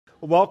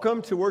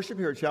Welcome to worship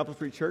here at Chapel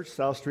Street Church,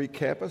 South Street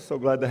Campus. So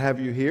glad to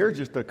have you here.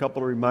 Just a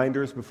couple of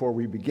reminders before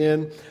we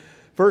begin.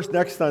 First,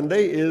 next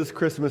Sunday is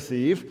Christmas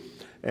Eve,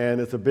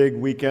 and it's a big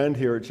weekend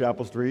here at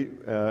Chapel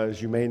Street.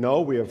 As you may know,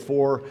 we have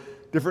 4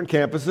 different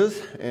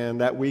campuses,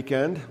 and that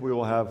weekend we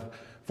will have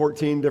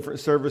 14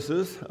 different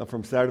services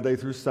from Saturday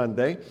through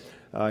Sunday.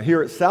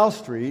 Here at South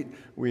Street,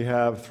 we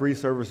have 3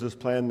 services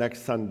planned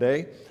next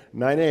Sunday,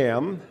 9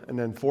 a.m., and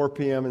then 4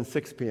 p.m. and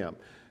 6 p.m.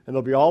 And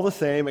they'll be all the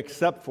same,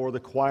 except for the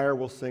choir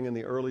will sing in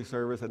the early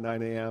service at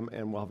 9 a.m.,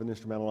 and we'll have an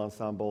instrumental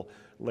ensemble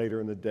later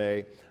in the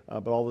day.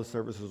 But all the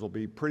services will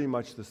be pretty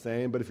much the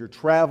same. But if you're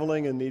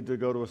traveling and need to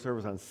go to a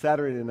service on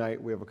Saturday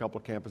night, we have a couple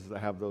of campuses that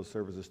have those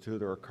services too.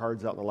 There are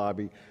cards out in the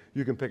lobby.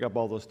 You can pick up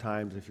all those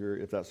times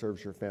if that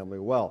serves your family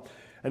well.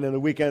 And then the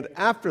weekend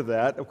after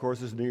that, of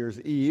course, is New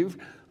Year's Eve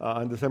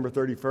on December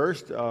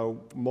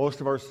 31st. Most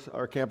of our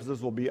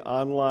campuses will be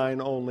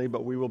online only,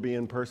 but we will be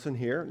in person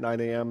here, 9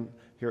 a.m.,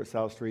 here at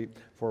South Street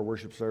for a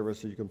worship service,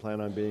 so you can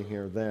plan on being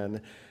here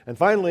then. And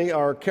finally,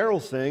 our carol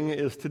sing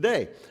is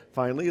today.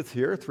 Finally, it's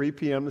here, 3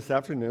 p.m. this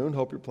afternoon.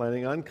 Hope you're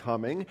planning on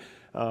coming.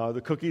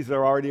 The cookies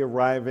are already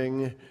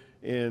arriving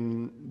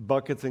in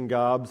buckets and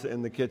gobs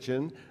in the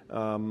kitchen.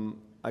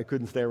 I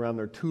couldn't stay around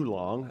there too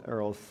long, or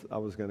else I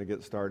was going to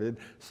get started.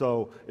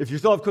 So if you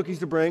still have cookies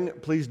to bring,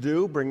 please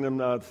do. Bring them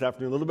this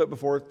afternoon, a little bit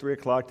before 3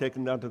 o'clock. Take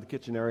them down to the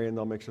kitchen area, and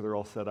they'll make sure they're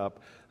all set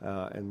up.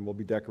 And we'll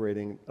be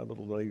decorating a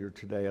little later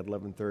today at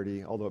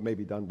 11:30, although it may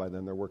be done by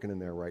then. They're working in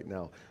there right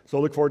now. So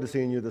I look forward to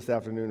seeing you this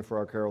afternoon for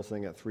our carol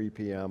sing at 3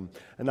 p.m.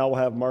 And now we'll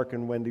have Mark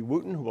and Wendy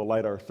Wooten, who will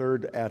light our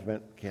 3rd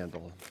Advent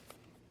candle.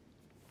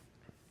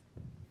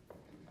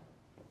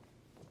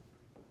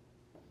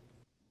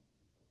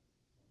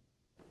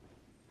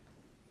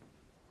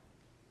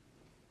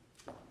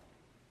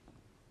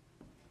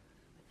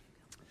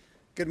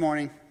 Good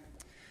morning.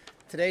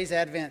 Today's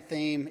Advent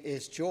theme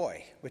is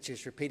joy, which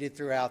is repeated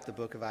throughout the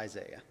book of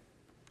Isaiah.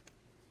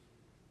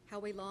 How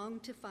we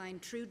long to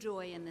find true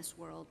joy in this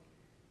world.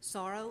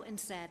 Sorrow and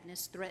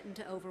sadness threaten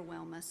to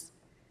overwhelm us.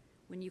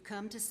 When you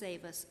come to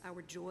save us,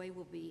 our joy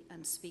will be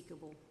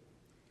unspeakable.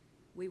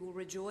 We will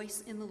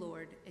rejoice in the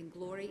Lord and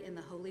glory in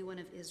the Holy One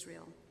of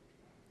Israel.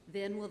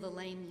 Then will the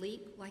lame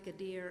leap like a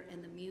deer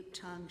and the mute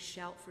tongue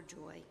shout for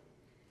joy.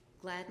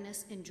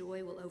 Gladness and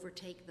joy will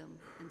overtake them,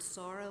 and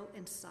sorrow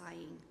and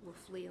sighing will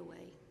flee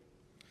away.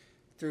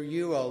 Through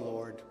you, O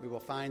Lord, we will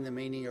find the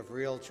meaning of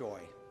real joy.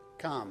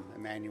 Come,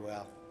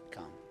 Emmanuel,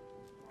 come.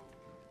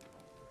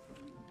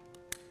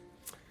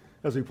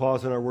 As we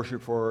pause in our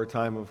worship for our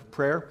time of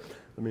prayer,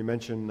 let me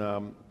mention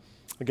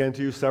again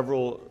to you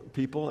several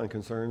people and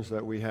concerns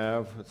that we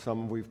have.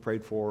 Some we've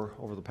prayed for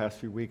over the past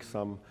few weeks,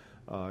 some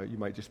you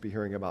might just be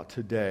hearing about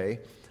today.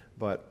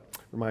 But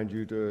remind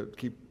you to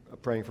keep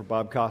praying for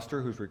Bob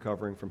Koster, who's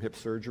recovering from hip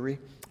surgery.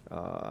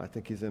 I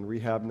think he's in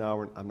rehab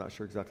now. I'm not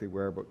sure exactly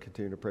where, but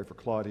continue to pray for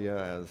Claudia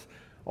as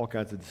all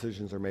kinds of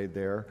decisions are made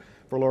there.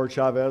 For Laura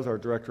Chavez, our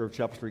director of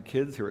Chapel Street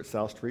Kids here at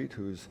South Street,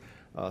 who's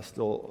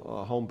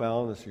still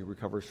homebound as she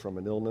recovers from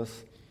an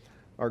illness.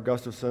 Art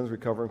Gustafson's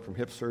recovering from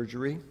hip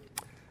surgery.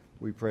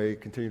 We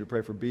continue to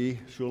pray for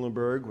Bea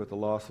Schulenberg with the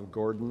loss of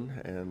Gordon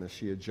and as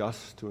she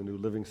adjusts to a new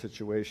living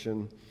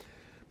situation.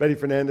 Betty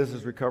Fernandez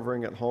is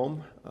recovering at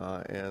home,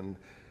 and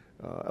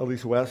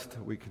Elise West,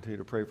 we continue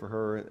to pray for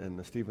her and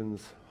the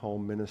Stevens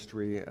Home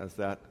Ministry as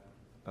that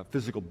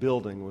physical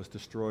building was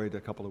destroyed a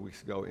couple of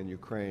weeks ago in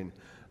Ukraine.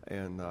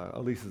 And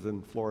Elise is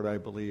in Florida, I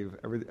believe.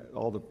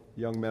 All the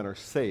young men are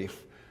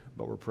safe,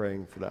 but we're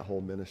praying for that whole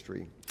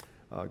ministry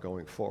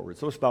going forward.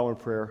 So let's bow in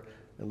prayer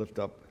and lift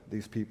up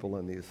these people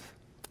and these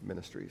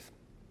ministries.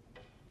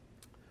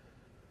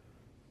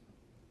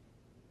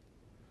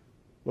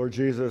 Lord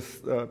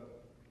Jesus,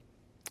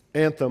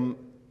 anthem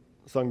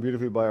sung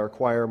beautifully by our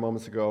choir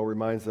moments ago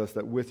reminds us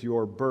that with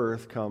your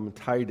birth come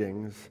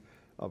tidings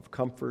of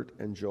comfort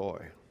and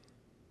joy.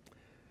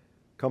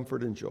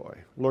 Comfort and joy.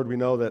 Lord, we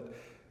know that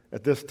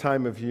at this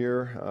time of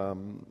year,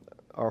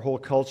 our whole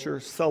culture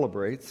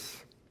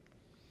celebrates,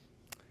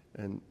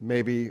 and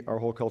maybe our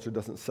whole culture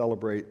doesn't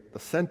celebrate the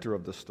center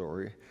of the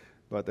story,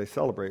 but they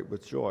celebrate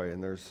with joy.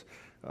 And there's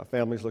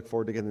families look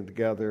forward to getting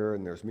together,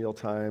 and there's meal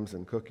times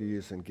and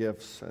cookies and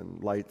gifts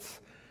and lights.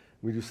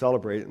 We do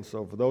celebrate, and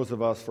so for those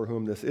of us for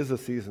whom this is a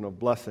season of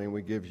blessing,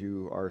 we give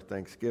you our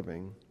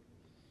thanksgiving,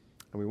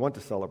 and we want to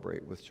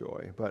celebrate with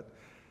joy. But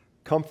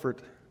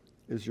comfort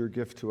is your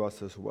gift to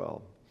us as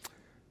well,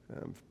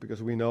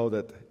 because we know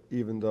that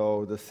even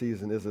though the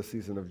season is a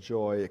season of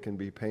joy, it can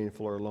be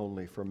painful or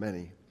lonely for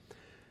many.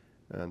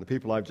 And the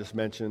people I've just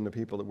mentioned, the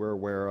people that we're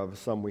aware of,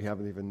 some we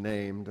haven't even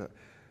named,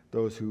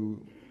 those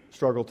who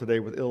struggle today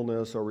with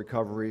illness or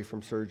recovery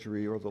from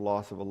surgery or the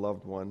loss of a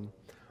loved one,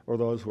 or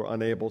those who are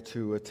unable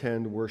to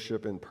attend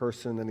worship in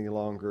person any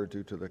longer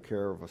due to the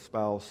care of a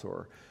spouse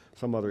or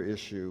some other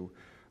issue,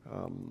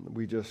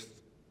 we just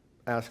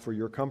ask for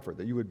your comfort,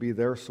 that you would be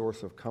their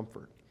source of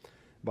comfort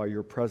by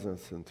your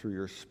presence and through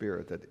your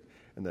Spirit,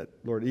 and that,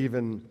 Lord,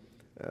 even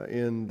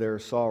in their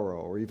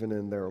sorrow or even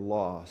in their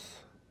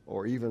loss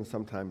or even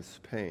sometimes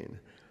pain,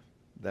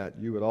 that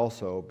you would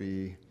also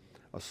be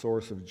a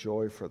source of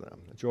joy for them,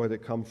 a joy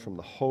that comes from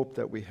the hope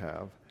that we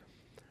have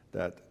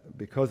that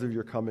because of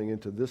your coming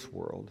into this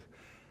world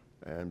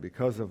and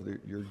because of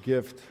your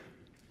gift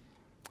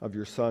of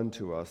your Son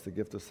to us, the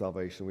gift of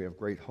salvation, we have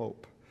great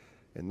hope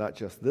in not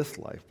just this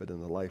life, but in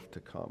the life to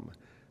come.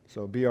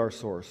 So be our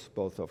source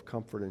both of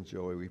comfort and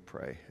joy, we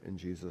pray. In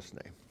Jesus'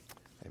 name,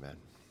 amen.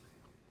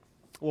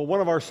 Well, one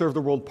of our Serve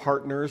the World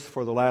partners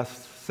for the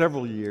last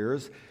several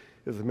years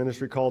is a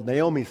ministry called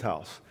Naomi's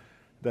House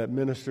that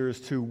ministers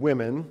to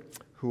women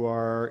who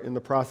are in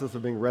the process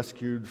of being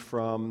rescued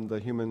from the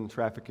human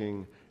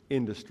trafficking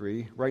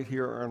industry right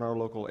here in our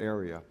local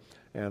area.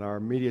 And our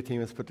media team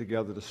has put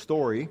together the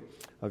story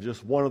of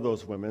just one of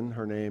those women.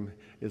 Her name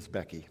is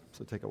Becky.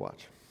 So take a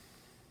watch.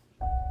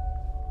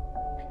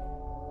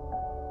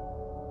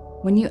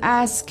 When you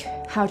ask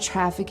how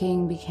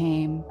trafficking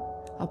became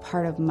a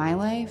part of my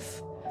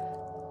life,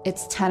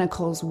 its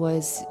tentacles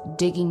was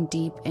digging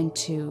deep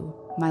into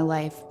my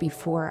life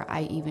before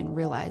I even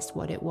realized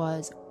what it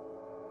was.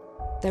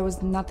 There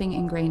was nothing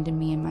ingrained in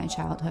me in my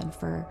childhood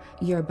for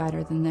you're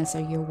better than this or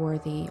you're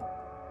worthy.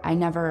 I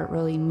never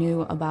really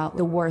knew about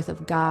the worth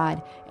of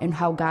God and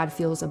how God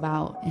feels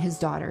about his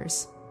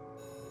daughters.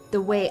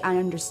 The way I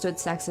understood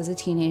sex as a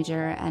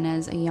teenager and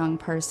as a young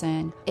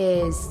person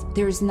is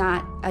there's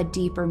not a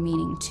deeper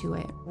meaning to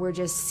it. We're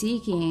just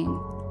seeking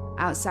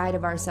outside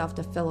of ourselves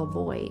to fill a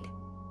void.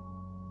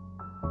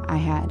 I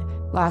had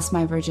lost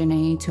my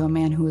virginity to a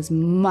man who was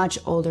much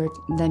older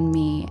than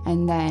me,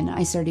 and then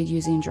I started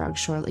using drugs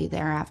shortly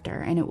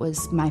thereafter, and it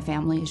was my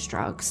family's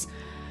drugs.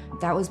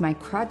 That was my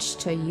crutch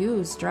to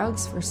use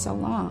drugs for so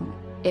long.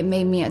 It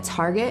made me a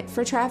target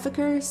for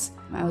traffickers.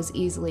 I was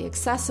easily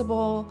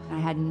accessible. I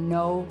had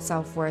no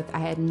self-worth. I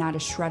had not a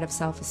shred of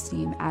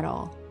self-esteem at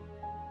all.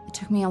 It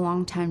took me a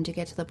long time to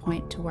get to the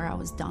point to where I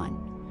was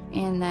done.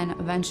 And then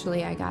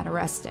eventually I got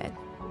arrested.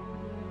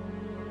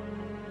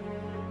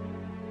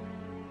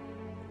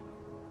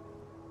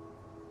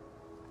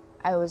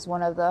 I was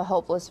one of the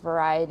hopeless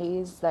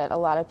varieties that a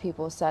lot of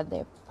people said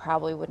they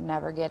probably would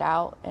never get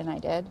out, and I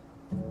did.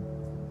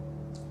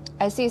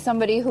 I see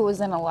somebody who was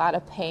in a lot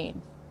of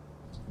pain.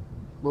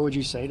 What would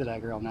you say to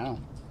that girl now?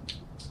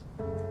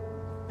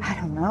 I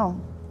don't know.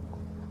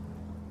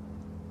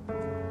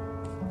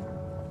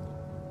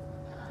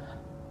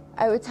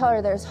 I would tell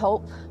her there's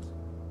hope.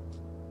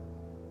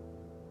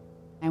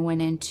 I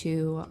went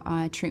into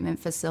a treatment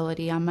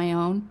facility on my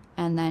own,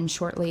 and then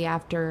shortly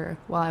after,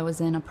 while I was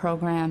in a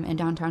program in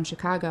downtown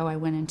Chicago, I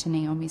went into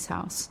Naomi's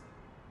House.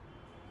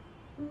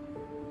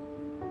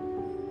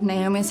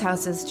 Naomi's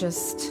House is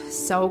just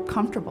so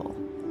comfortable.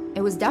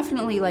 It was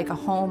definitely like a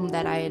home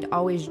that I had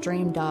always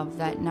dreamed of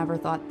that never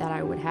thought that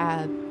I would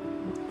have.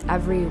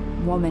 Every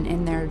woman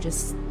in there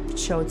just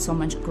showed so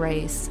much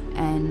grace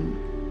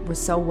and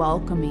was so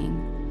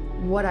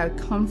welcoming. What I'd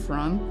come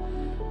from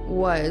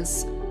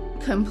was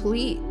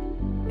complete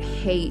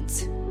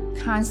hate,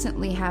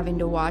 constantly having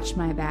to watch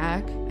my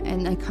back,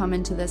 and I come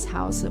into this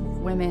house of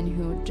women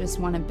who just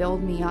want to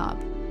build me up,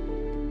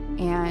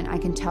 and I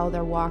can tell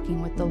they're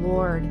walking with the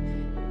Lord.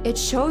 It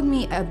showed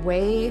me a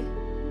way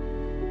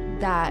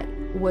that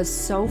was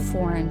so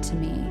foreign to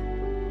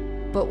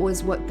me, but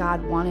was what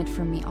God wanted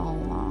from me all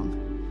along.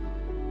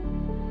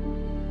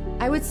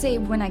 I would say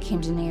when I came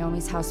to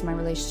Naomi's House, my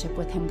relationship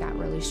with him got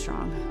really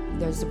strong.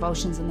 There's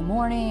devotions in the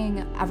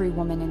morning. Every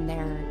woman in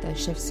there, the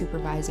shift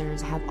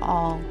supervisors, have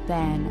all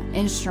been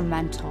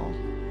instrumental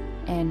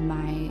in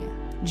my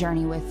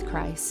journey with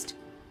Christ.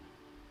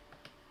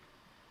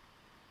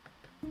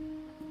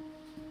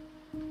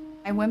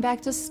 I went back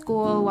to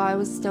school while I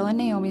was still in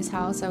Naomi's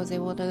House. I was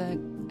able to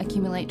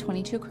accumulate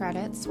 22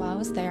 credits while I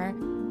was there.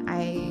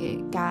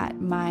 I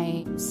got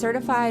my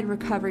Certified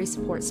Recovery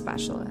Support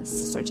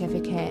Specialist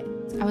certificate.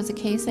 I was a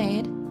case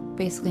aide,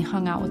 basically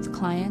hung out with the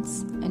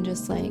clients and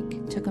just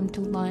took them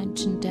to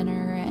lunch and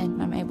dinner,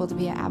 and I'm able to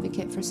be an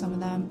advocate for some of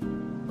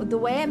them. But the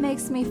way it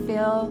makes me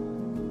feel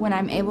when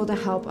I'm able to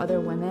help other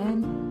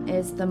women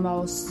is the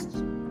most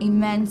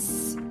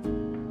immense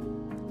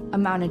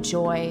amount of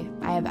joy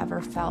I have ever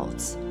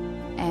felt.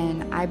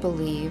 And I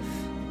believe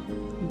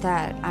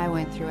that I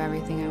went through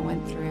everything I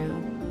went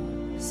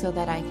through so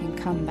that I can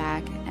come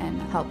back and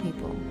help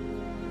people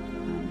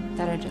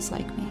that are just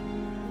like me.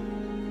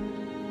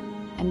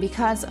 And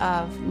because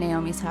of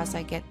Naomi's House,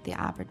 I get the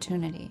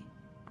opportunity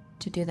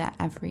to do that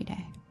every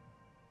day.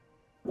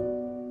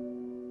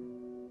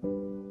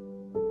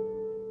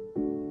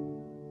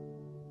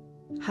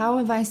 How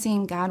have I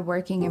seen God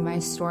working in my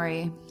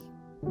story?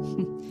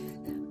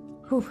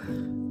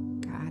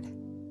 God,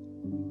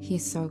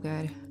 he's so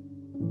good.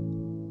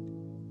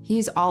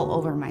 He's all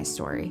over my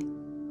story.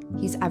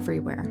 He's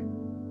everywhere.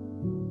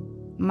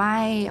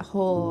 My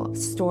whole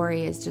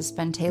story has just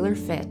been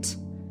tailor-fit,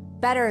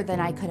 better than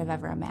I could have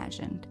ever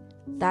imagined.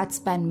 That's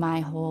been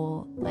my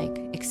whole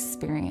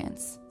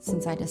experience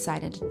since I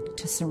decided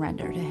to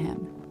surrender to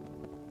him.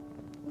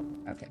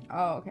 Okay.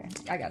 Oh, okay.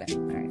 I got it.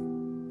 All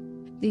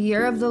right. The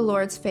year of the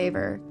Lord's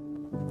favor.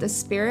 The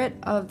Spirit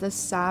of the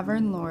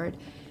Sovereign Lord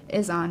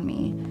is on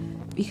me,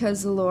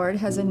 because the Lord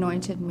has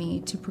anointed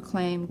me to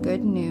proclaim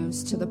good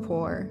news to the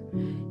poor.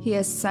 He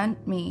has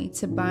sent me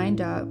to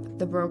bind up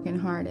the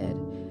brokenhearted,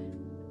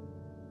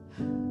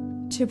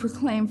 to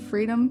proclaim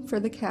freedom for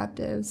the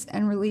captives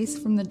and release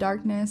from the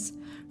darkness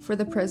for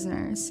the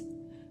prisoners,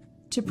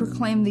 to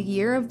proclaim the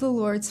year of the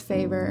Lord's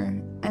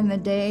favor and the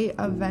day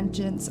of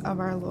vengeance of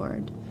our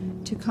Lord,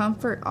 to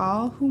comfort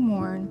all who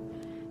mourn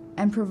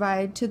and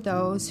provide to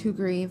those who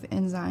grieve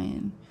in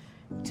Zion,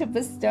 to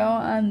bestow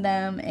on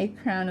them a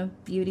crown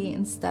of beauty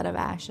instead of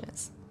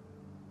ashes.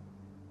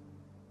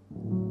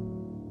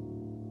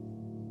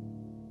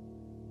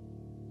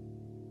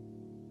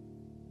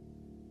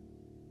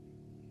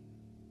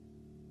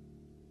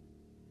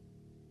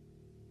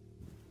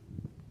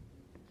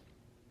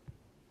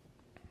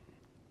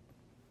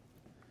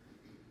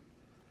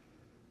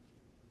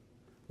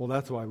 Well,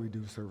 that's why we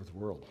do Serve the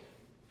World.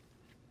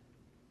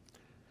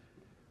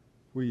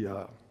 We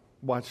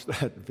watched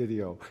that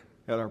video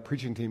at our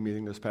preaching team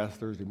meeting this past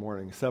Thursday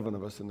morning, 7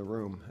 of us in the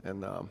room,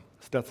 and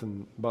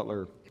Stetson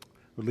Butler,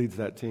 who leads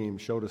that team,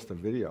 showed us the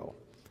video.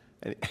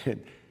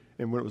 And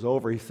when it was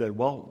over, he said,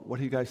 well, what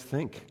do you guys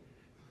think?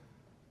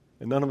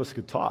 And none of us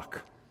could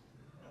talk.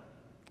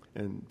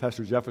 And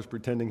Pastor Jeff was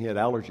pretending he had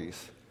allergies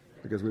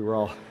because we were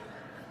all...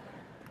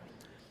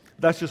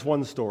 That's just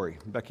one story,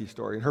 Becky's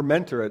story. And her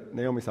mentor at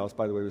Naomi's house,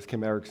 by the way, was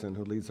Kim Erickson,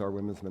 who leads our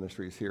women's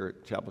ministries here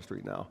at Chapel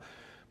Street now.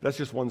 That's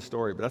just one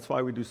story, but that's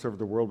why we do Serve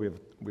the World. We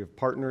have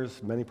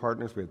partners, many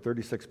partners. We had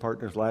 36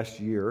 partners last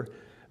year,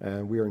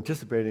 and we are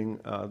anticipating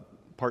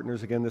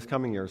partners again this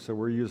coming year. So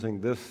we're using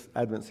this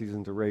Advent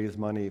season to raise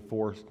money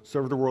for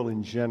Serve the World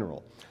in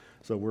general.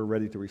 So we're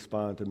ready to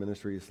respond to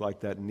ministries like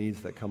that,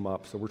 needs that come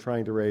up. So we're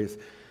trying to raise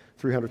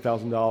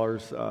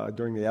 $300,000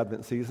 during the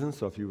Advent season.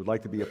 So if you would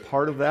like to be a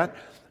part of that,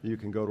 you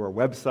can go to our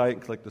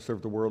website, click the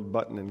Serve the World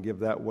button, and give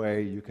that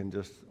way. You can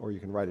or you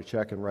can write a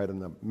check and write in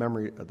the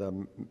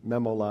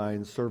memo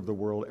line, Serve the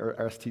World, or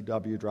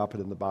STW, drop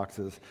it in the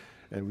boxes.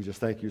 And we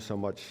just thank you so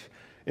much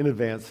in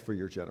advance for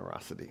your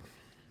generosity.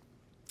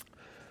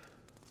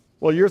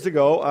 Well, years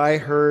ago, I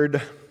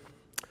heard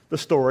the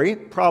story,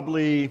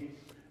 probably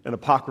an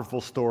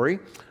apocryphal story,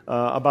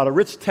 about a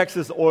rich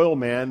Texas oil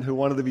man who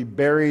wanted to be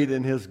buried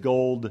in his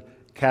gold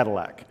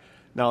Cadillac.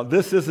 Now,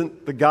 this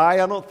isn't the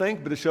guy, I don't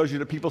think, but it shows you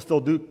that people still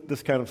do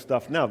this kind of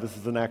stuff now. This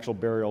is an actual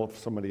burial of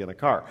somebody in a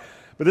car.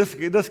 But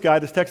this guy,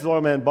 this Texas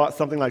oil man, bought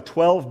something like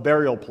 12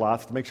 burial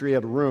plots to make sure he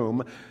had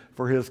room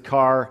for his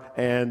car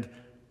and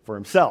for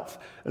himself.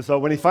 And so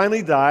when he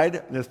finally died,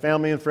 and his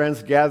family and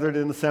friends gathered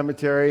in the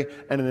cemetery,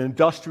 and an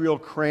industrial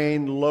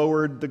crane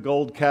lowered the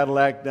gold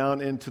Cadillac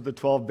down into the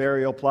 12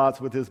 burial plots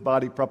with his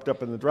body propped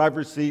up in the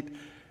driver's seat,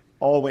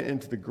 all went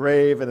into the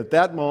grave. And at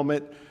that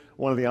moment,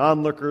 one of the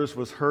onlookers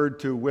was heard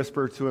to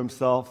whisper to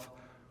himself,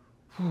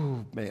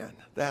 "Whew, man,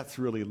 that's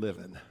really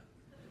living."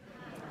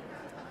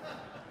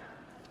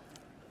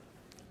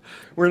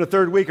 We're in the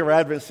third week of our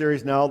Advent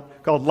series now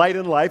called Light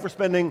and Life. We're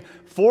spending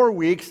 4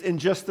 weeks in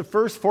just the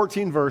first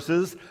 14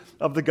 verses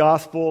of the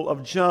Gospel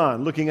of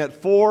John, looking at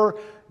 4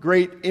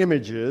 great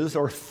images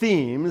or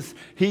themes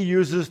he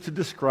uses to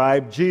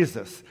describe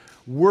Jesus: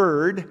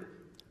 Word,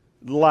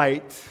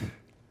 Light,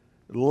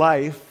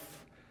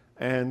 Life,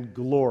 and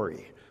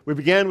Glory. We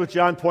began with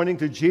John pointing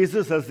to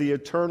Jesus as the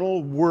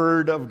eternal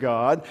Word of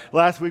God.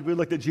 Last week we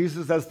looked at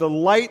Jesus as the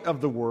light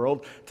of the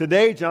world.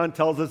 Today John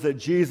tells us that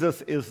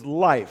Jesus is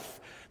life.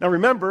 Now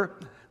remember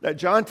that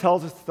John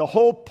tells us the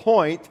whole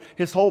point,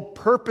 his whole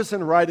purpose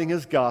in writing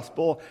his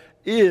gospel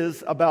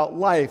is about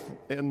life.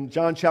 In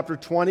John chapter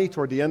 20,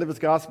 toward the end of his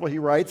gospel, he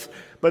writes,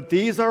 "But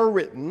these are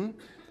written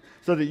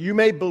so that you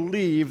may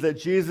believe that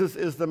Jesus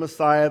is the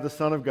Messiah, the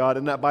Son of God,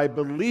 and that by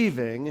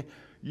believing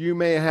you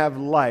may have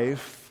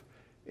life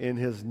in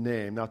his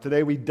name." Now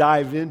today we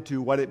dive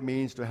into what it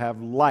means to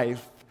have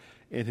life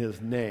in his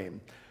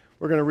name.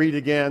 We're going to read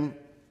again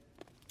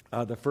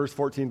the first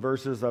 14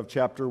 verses of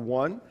chapter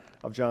 1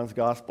 of John's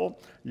Gospel.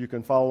 You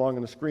can follow along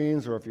on the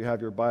screens, or if you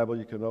have your Bible,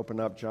 you can open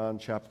up John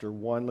chapter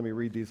 1. Let me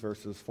read these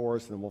verses for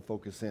us, and then we'll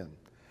focus in.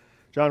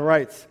 John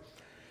writes,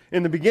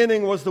 "In the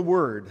beginning was the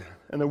Word,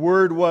 and the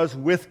Word was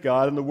with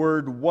God, and the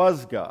Word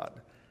was God.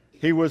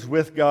 He was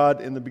with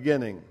God in the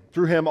beginning.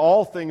 Through him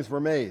all things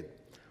were made.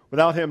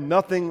 Without him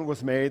nothing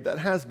was made that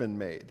has been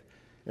made.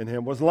 In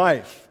him was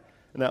life,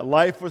 and that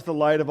life was the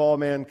light of all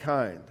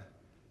mankind.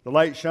 The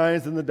light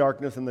shines in the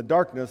darkness, and the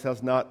darkness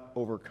has not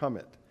overcome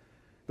it.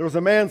 There was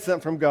a man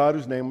sent from God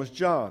whose name was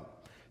John.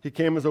 He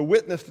came as a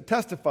witness to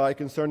testify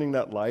concerning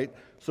that light,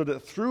 so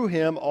that through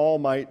him all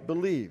might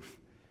believe.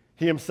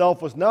 He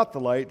himself was not the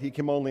light, he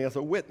came only as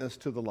a witness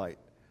to the light.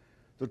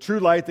 The true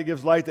light that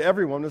gives light to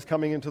everyone was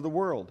coming into the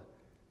world.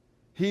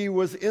 He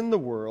was in the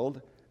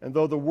world, and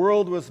though the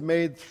world was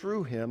made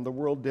through him, the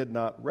world did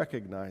not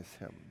recognize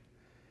him.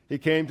 He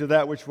came to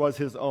that which was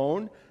his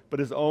own, but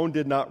his own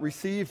did not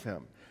receive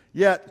him.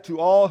 Yet to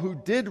all who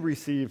did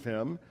receive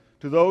him,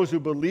 to those who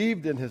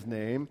believed in his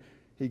name,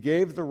 he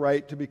gave the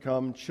right to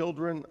become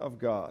children of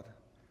God.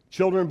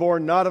 Children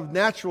born not of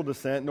natural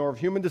descent, nor of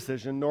human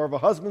decision, nor of a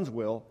husband's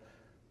will,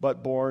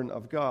 but born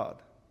of God.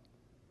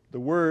 The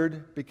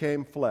Word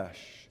became flesh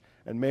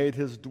and made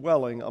his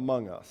dwelling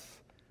among us.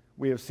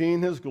 We have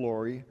seen his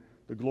glory,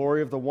 the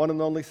glory of the one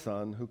and only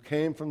Son, who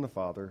came from the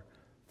Father,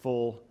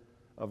 full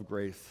of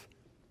grace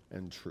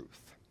and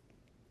truth.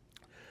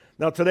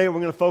 Now today we're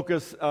going to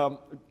focus,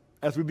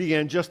 as we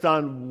begin, just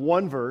on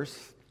one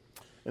verse,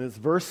 and it's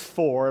verse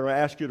 4, and I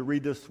ask you to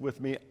read this with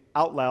me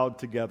out loud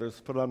together. Let's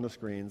put it on the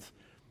screens.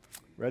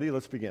 Ready?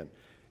 Let's begin.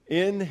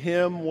 In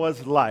him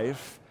was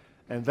life,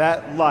 and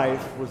that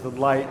life was the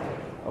light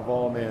of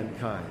all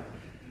mankind.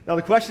 Now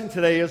the question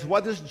today is,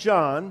 what does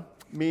John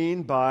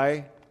mean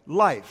by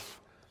life?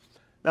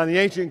 Now in the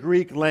ancient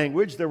Greek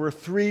language, there were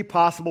three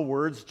possible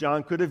words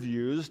John could have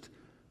used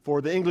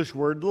for the English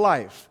word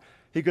life.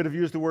 He could have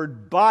used the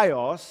word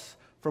bios,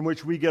 from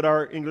which we get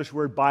our English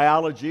word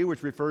biology,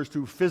 which refers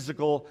to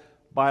physical,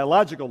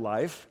 biological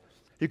life.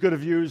 He could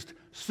have used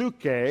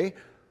psyche,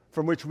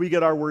 from which we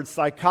get our word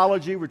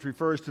psychology, which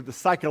refers to the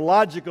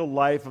psychological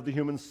life of the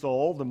human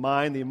soul, the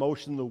mind, the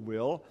emotion, the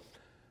will.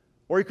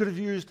 Or he could have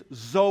used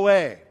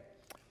zoe,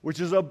 which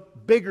is a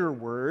bigger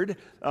word,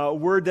 a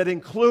word that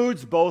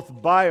includes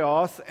both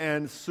bios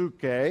and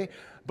psyche,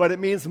 but it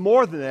means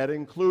more than that. It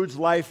includes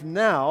life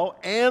now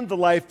and the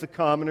life to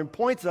come, and it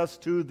points us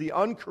to the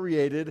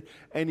uncreated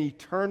and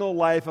eternal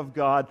life of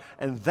God,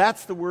 and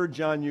that's the word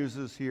John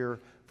uses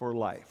here for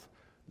life,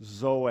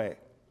 zoe.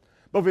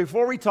 But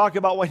before we talk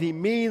about what he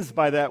means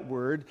by that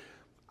word,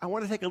 I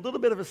want to take a little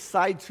bit of a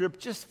side trip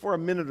just for a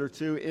minute or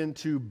two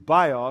into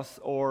bios,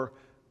 or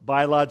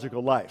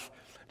biological life.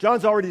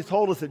 John's already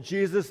told us that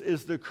Jesus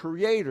is the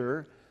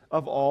creator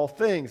of all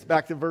things.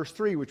 Back to verse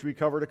 3, which we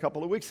covered a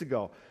couple of weeks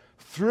ago.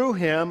 Through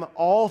him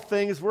all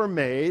things were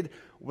made.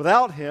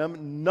 Without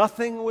him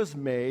nothing was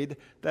made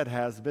that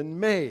has been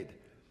made.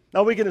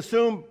 Now we can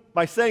assume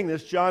by saying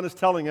this, John is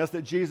telling us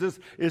that Jesus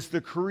is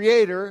the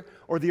creator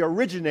or the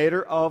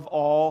originator of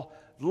all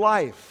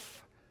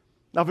life.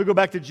 Now if we go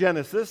back to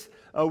Genesis,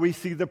 we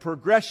see the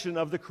progression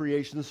of the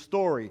creation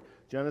story.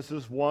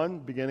 Genesis 1,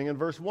 beginning in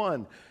verse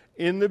 1.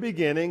 In the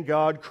beginning,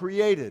 God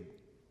created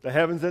the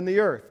heavens and the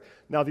earth.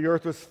 Now the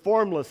earth was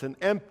formless and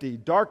empty.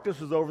 Darkness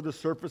was over the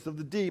surface of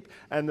the deep,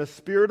 and the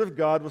Spirit of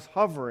God was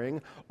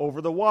hovering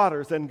over the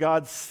waters. And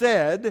God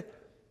said,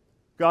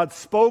 God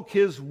spoke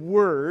his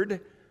word,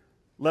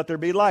 let there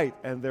be light,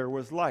 and there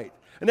was light.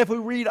 And if we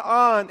read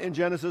on in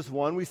Genesis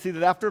 1, we see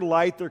that after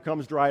light there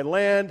comes dry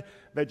land,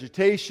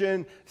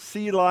 vegetation,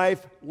 sea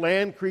life,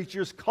 land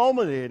creatures,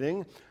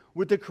 culminating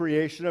with the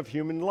creation of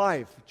human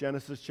life.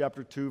 Genesis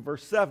chapter 2,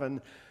 verse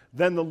 7.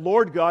 Then the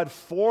Lord God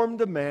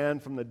formed a man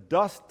from the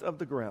dust of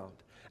the ground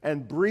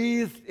and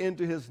breathed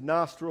into his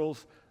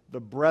nostrils the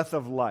breath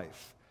of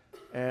life,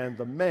 and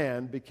the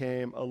man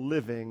became a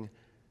living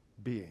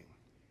being.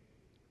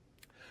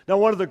 Now,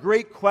 one of the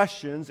great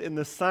questions in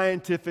the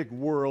scientific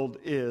world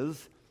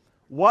is,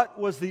 what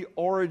was the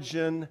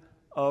origin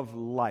of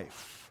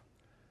life?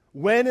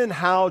 When and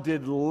how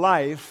did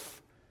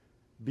life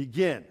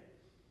begin?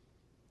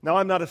 Now,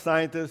 I'm not a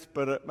scientist,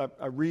 but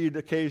I read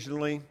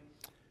occasionally,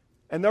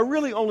 and there are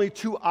really only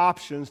two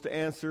options to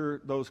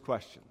answer those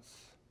questions.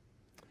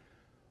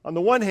 On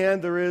the one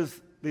hand, there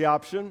is the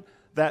option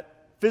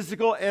that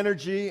physical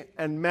energy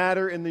and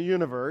matter in the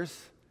universe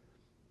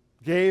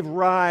gave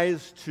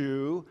rise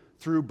to,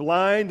 through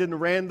blind and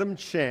random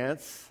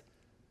chance,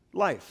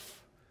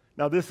 life.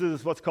 Now, this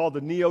is what's called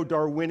the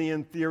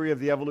Neo-Darwinian theory of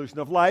the evolution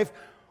of life,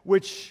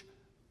 which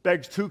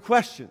begs two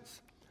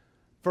questions.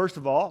 First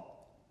of all,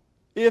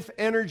 if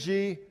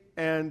energy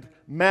and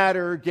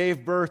matter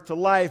gave birth to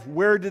life,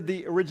 where did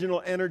the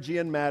original energy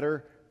and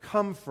matter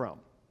come from?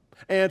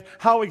 And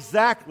how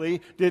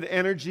exactly did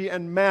energy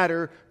and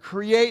matter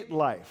create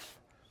life?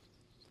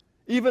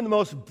 Even the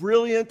most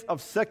brilliant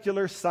of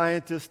secular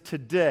scientists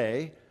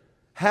today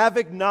have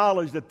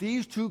acknowledged that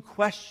these two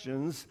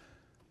questions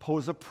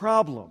pose a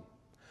problem.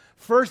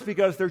 First,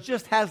 because there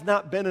just has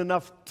not been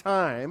enough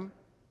time,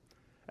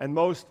 and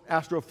most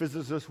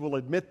astrophysicists will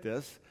admit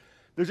this,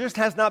 there just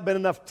has not been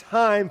enough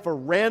time for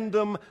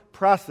random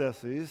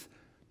processes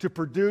to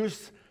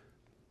produce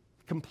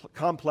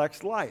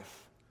complex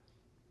life.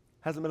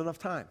 Hasn't been enough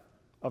time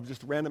of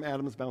just random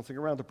atoms bouncing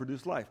around to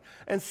produce life.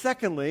 And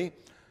secondly,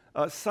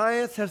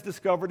 science has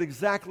discovered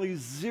exactly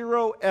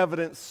zero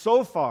evidence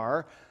so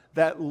far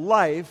that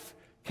life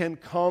can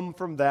come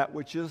from that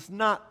which is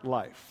not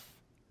life.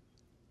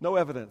 No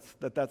evidence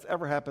that that's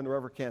ever happened or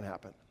ever can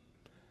happen.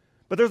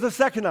 But there's a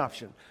second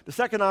option. The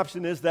second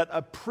option is that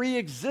a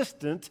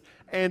pre-existent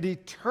and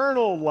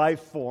eternal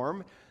life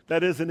form,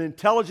 that is an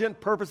intelligent,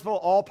 purposeful,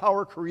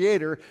 all-power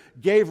creator,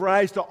 gave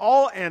rise to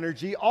all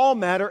energy, all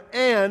matter,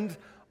 and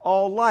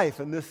all life.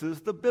 And this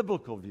is the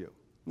biblical view.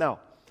 Now,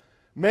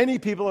 many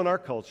people in our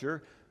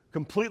culture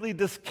completely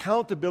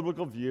discount the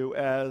biblical view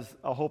as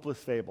a hopeless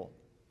fable,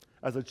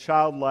 as a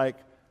childlike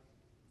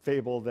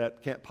fable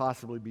that can't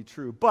possibly be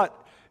true.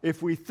 But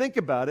if we think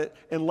about it,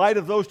 in light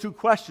of those two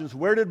questions,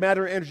 where did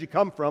matter and energy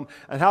come from,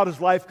 and how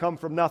does life come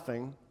from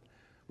nothing,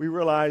 we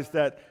realize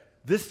that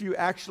this view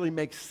actually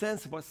makes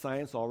sense of what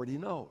science already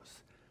knows.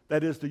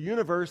 That is, the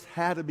universe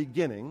had a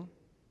beginning,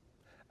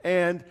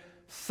 and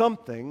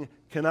something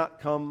cannot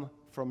come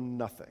from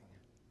nothing,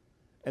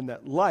 and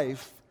that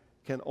life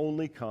can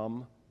only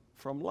come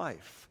from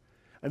life.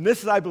 And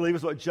this, I believe,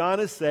 is what John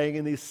is saying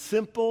in these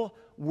simple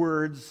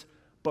words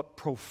but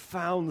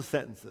profound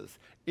sentences.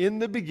 In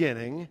the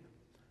beginning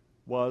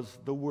was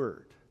the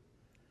Word.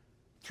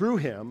 Through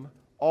him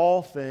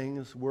all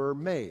things were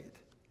made.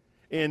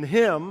 In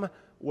him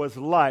was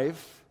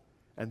life,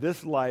 and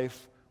this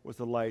life was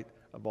the light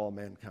of all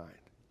mankind.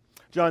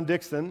 John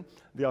Dixon,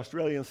 the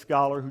Australian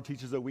scholar who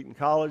teaches at Wheaton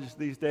College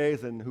these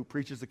days and who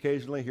preaches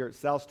occasionally here at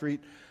South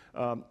Street,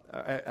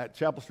 at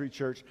Chapel Street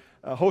Church,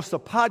 hosts a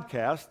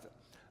podcast,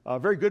 a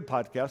very good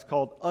podcast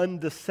called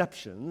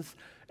Undeceptions.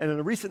 And in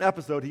a recent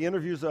episode, he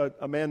interviews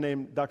a man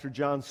named Dr.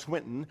 John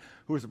Swinton,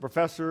 who is a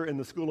professor in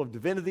the School of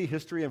Divinity,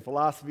 History, and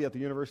Philosophy at the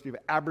University of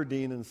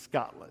Aberdeen in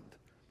Scotland.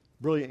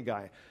 Brilliant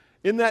guy.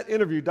 In that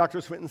interview,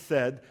 Dr. Swinton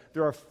said,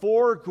 there are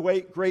four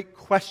great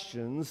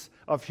questions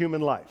of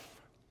human life.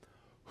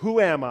 Who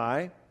am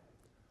I?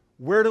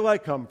 Where do I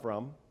come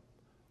from?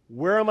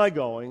 Where am I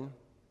going?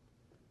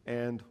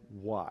 And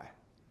why?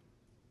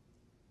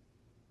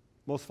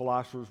 Most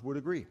philosophers would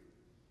agree.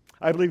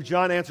 I believe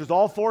John answers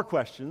all four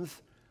questions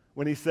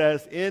when he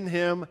says, in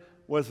him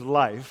was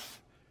life,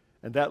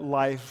 and that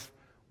life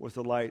was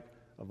the light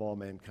of all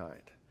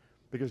mankind.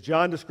 Because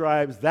John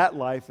describes that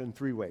life in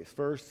three ways.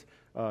 First,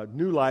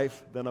 new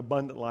life, then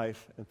abundant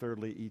life, and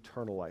thirdly,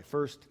 eternal life.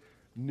 First,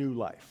 new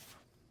life.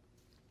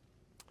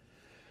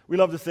 We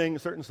love to sing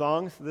certain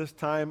songs this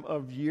time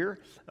of year,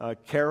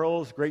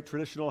 carols, great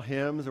traditional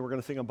hymns, and we're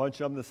going to sing a bunch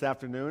of them this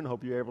afternoon.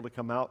 Hope you're able to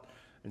come out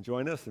and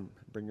join us and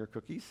bring your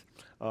cookies.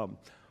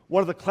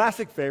 One of the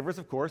classic favorites,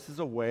 of course, is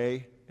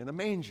Away in a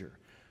Manger.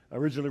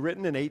 Originally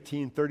written in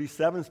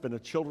 1837, it's been a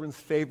children's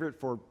favorite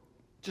for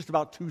just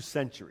about 2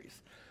 centuries.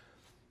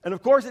 And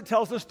of course, it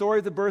tells the story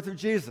of the birth of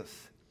Jesus.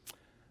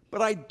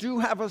 But I do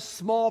have a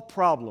small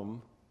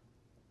problem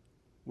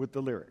with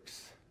the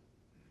lyrics.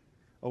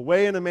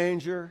 Away in a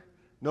manger,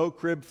 no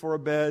crib for a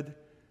bed,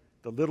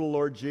 the little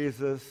Lord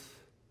Jesus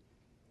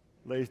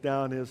lays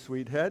down his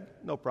sweet head.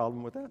 No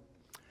problem with that.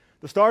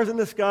 The stars in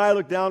the sky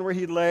look down where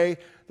he lay,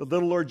 the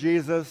little Lord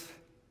Jesus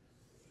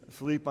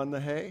asleep on the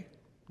hay.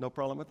 No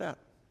problem with that.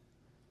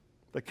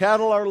 The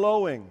cattle are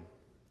lowing,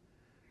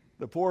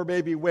 the poor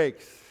baby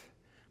wakes,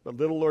 but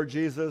little Lord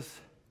Jesus,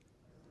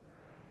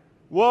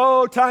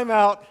 whoa, time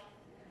out.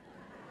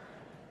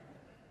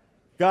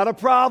 Got a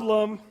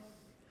problem.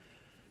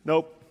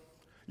 Nope.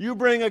 You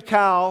bring a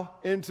cow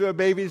into a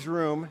baby's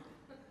room,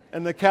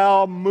 and the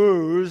cow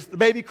moos. The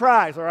baby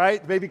cries, all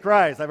right? The baby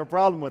cries. I have a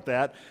problem with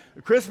that.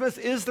 Christmas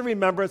is the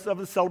remembrance of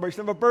the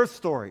celebration of a birth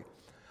story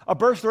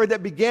that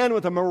began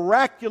with a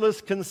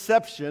miraculous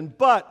conception,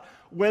 but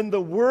when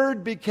the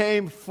Word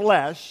became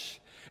flesh,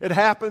 it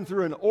happened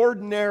through an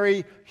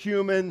ordinary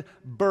human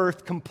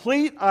birth,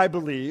 complete, I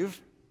believe,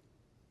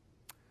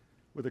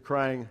 with a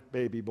crying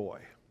baby boy.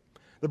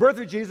 The birth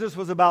of Jesus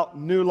was about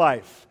new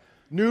life.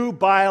 New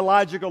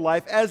biological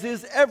life, as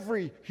is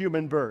every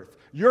human birth.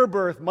 Your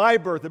birth, my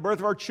birth, the birth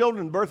of our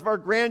children, the birth of our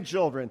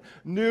grandchildren.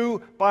 New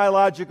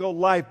biological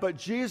life. But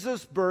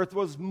Jesus' birth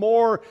was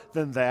more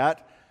than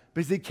that,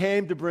 because he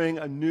came to bring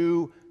a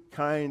new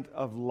kind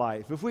of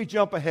life. If we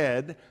jump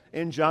ahead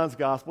in John's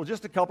Gospel,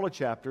 just a couple of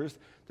chapters,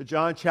 to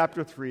John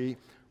chapter 3,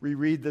 we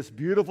read this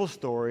beautiful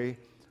story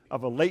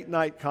of a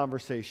late-night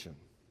conversation.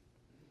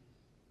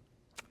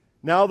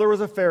 Now there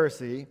was a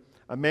Pharisee,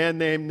 a man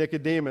named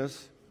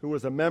Nicodemus, who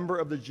was a member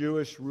of the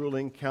Jewish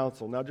ruling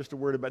council. Now, just a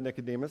word about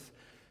Nicodemus.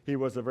 He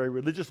was a very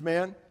religious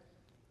man,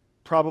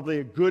 probably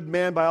a good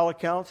man by all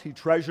accounts. He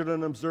treasured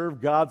and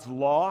observed God's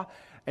law,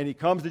 and he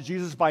comes to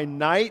Jesus by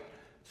night,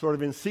 sort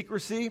of in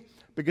secrecy,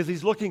 because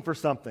he's looking for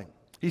something.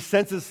 He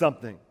senses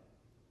something,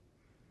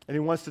 and he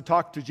wants to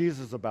talk to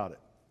Jesus about it.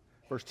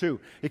 Verse 2,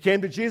 he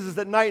came to Jesus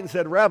at night and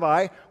said,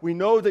 Rabbi, we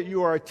know that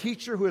you are a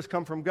teacher who has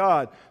come from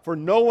God, for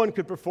no one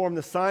could perform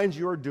the signs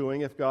you are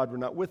doing if God were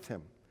not with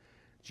him.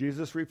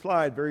 Jesus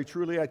replied, very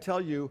truly I tell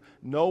you,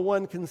 no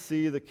one can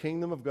see the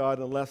kingdom of God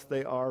unless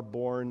they are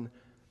born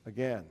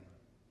again.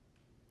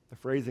 The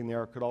phrasing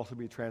there could also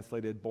be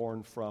translated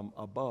born from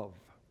above.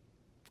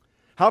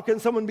 How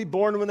can someone be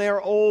born when they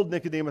are old?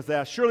 Nicodemus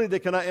asked. Surely they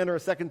cannot enter a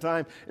second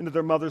time into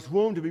their mother's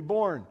womb to be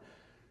born.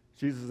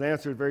 Jesus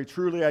answered, very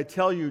truly I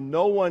tell you,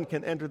 no one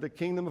can enter the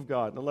kingdom of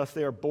God unless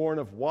they are born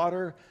of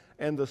water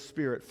and the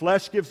Spirit.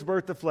 Flesh gives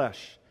birth to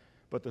flesh,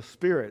 but the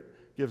Spirit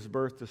gives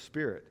birth to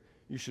spirit.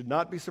 You should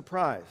not be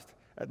surprised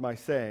at my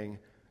saying,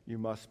 you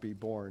must be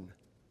born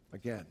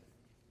again.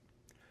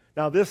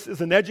 Now, this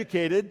is an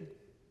educated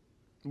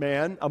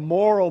man, a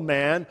moral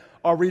man,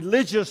 a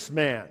religious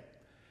man.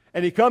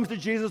 And he comes to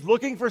Jesus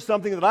looking for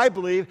something that I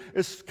believe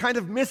is kind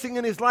of missing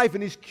in his life,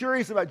 and he's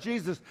curious about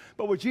Jesus.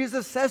 But what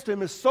Jesus says to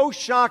him is so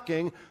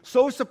shocking,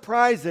 so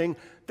surprising,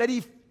 that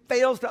he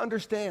fails to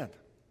understand.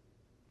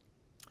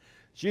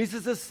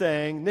 Jesus is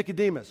saying,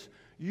 Nicodemus,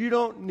 you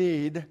don't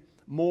need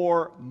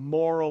more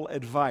moral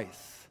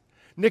advice.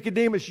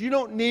 Nicodemus, you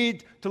don't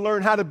need to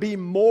learn how to be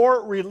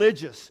more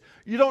religious.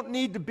 You don't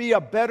need to be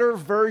a better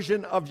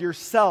version of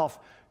yourself.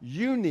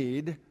 You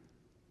need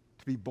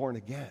to be born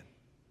again.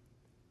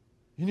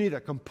 You need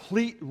a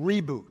complete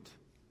reboot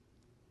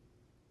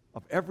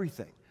of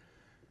everything.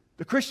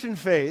 The Christian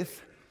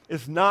faith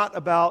is not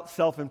about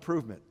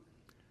self-improvement.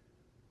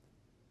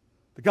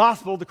 The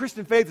gospel, the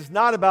Christian faith, is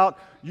not about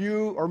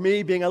you or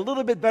me being a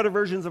little bit better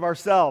versions of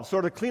ourselves,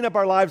 sort of clean up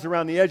our lives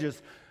around the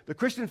edges. The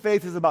Christian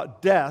faith is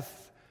about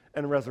death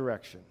and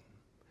resurrection.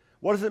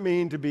 What does it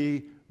mean to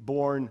be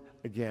born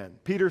again?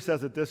 Peter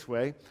says it this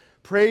way: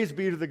 "Praise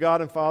be to the God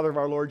and Father of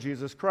our Lord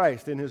Jesus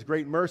Christ. In his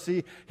great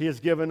mercy, he has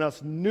given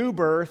us new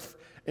birth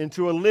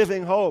into a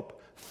living hope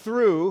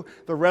through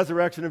the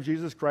resurrection of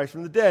Jesus Christ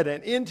from the dead,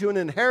 and into an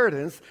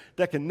inheritance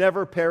that can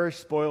never perish,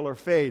 spoil, or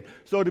fade."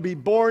 So to be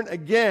born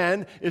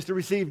again is to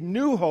receive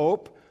new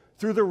hope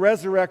through the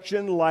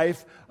resurrection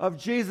life of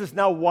Jesus.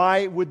 Now,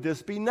 why would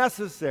this be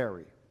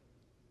necessary?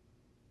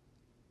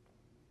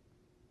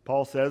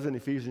 Paul says in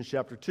Ephesians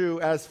chapter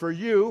 2, "As for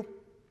you,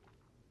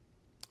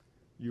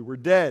 you were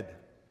dead.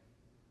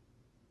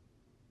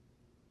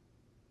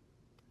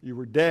 You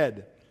were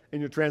dead in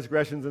your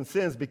transgressions and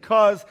sins.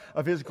 Because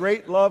of his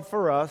great love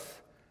for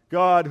us,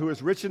 God, who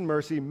is rich in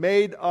mercy,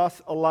 made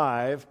us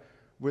alive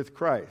with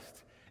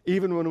Christ,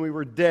 even when we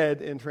were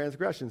dead in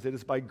transgressions. It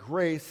is by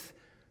grace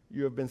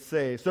you have been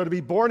saved." So to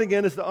be born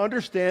again is to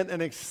understand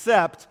and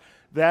accept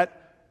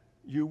that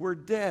you were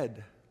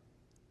dead.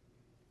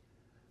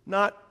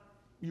 Not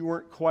you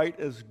weren't quite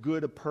as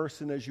good a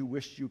person as you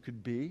wished you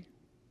could be.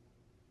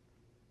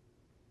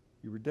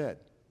 You were dead.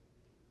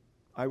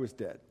 I was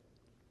dead.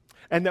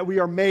 And that we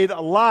are made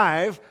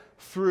alive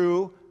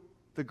through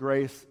the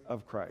grace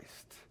of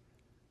Christ.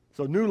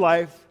 So new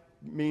life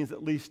means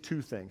at least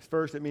two things.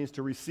 First, it means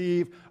to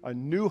receive a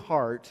new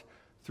heart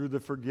through the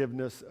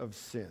forgiveness of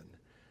sin.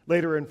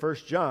 Later in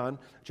 1 John,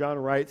 John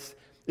writes,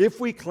 "If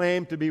we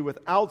claim to be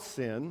without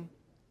sin,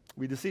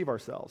 we deceive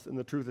ourselves, and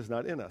the truth is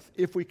not in us.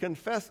 If we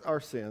confess our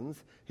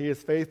sins, he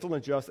is faithful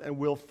and just and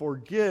will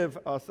forgive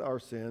us our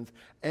sins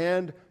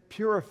and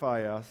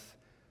purify us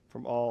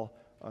from all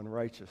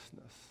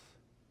unrighteousness."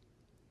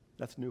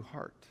 That's new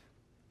heart.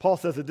 Paul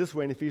says it this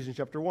way in Ephesians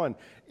chapter 1.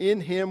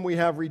 "In him we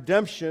have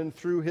redemption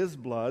through his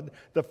blood,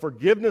 the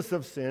forgiveness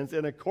of sins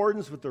in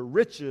accordance with the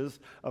riches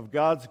of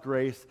God's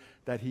grace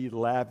that he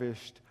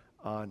lavished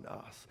on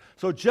us."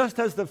 So just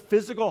as the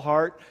physical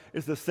heart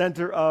is the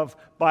center of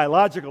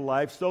biological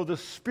life, so the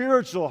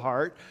spiritual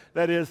heart,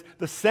 that is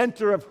the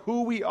center of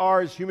who we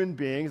are as human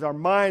beings, our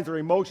minds, our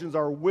emotions,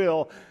 our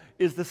will,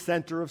 is the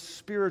center of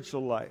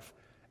spiritual life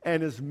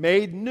and is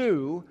made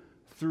new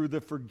through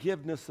the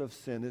forgiveness of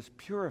sin, is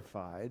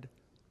purified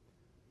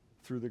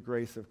through the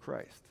grace of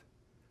Christ.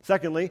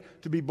 Secondly,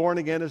 to be born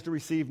again is to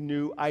receive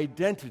new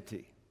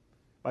identity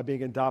by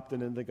being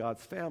adopted into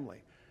God's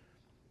family.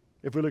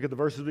 If we look at the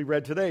verses we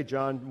read today,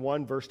 John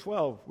 1, verse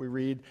 12, we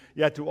read,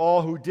 "Yet to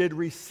all who did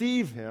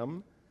receive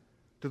him,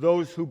 to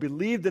those who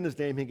believed in his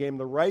name, he gave them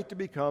the right to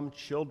become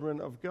children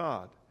of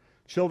God.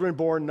 Children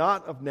born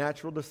not of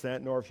natural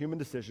descent, nor of human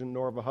decision,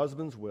 nor of a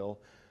husband's will,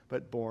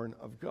 but born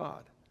of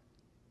God."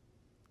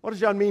 What does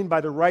John mean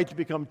by the right to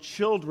become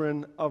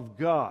children of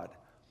God?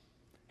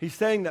 He's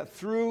saying that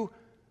through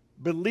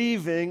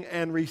believing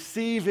and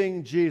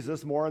receiving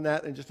Jesus, more on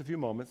that in just a few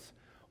moments,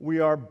 we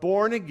are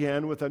born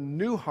again with a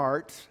new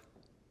heart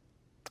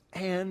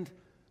and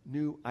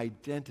new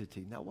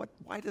identity. Now,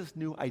 why does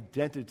new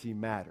identity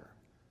matter?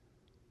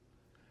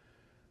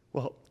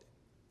 Well,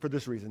 for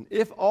this reason.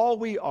 If all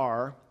we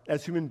are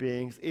as human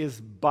beings is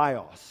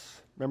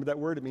bios, remember that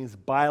word? It means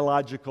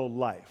biological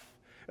life.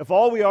 If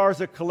all we are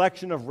is a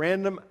collection of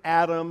random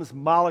atoms,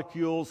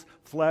 molecules,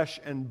 flesh,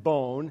 and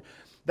bone,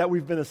 that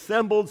we've been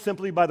assembled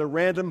simply by the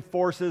random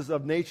forces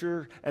of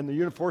nature and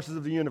the forces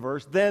of the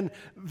universe, then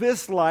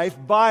this life,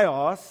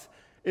 bios,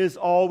 is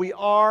all we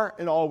are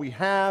and all we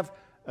have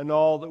and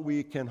all that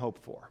we can hope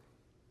for.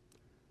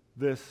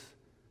 This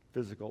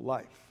physical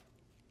life.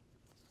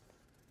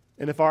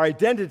 And if our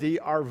identity,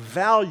 our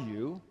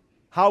value,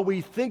 how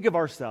we think of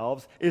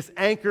ourselves is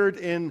anchored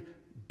in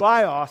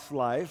bios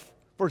life,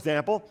 for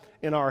example,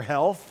 in our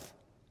health,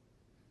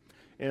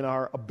 in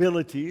our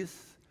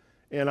abilities,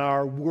 in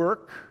our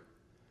work,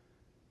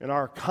 in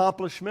our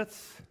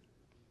accomplishments,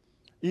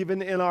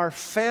 even in our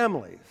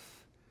families,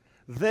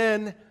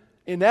 then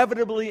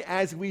inevitably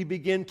as we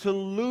begin to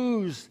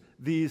lose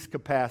these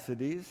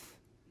capacities,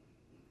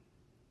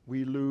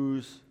 we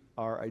lose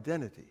our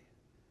identity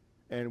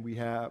and we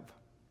have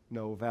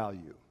no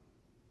value.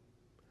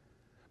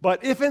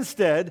 But if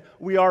instead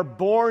we are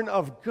born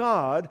of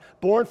God,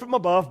 born from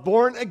above,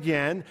 born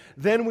again,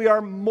 then we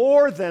are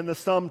more than the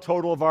sum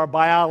total of our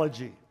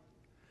biology.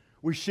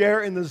 We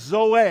share in the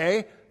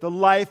Zoe, the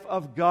life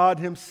of God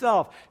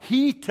himself.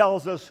 He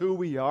tells us who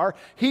we are.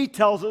 He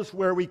tells us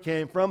where we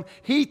came from.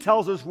 He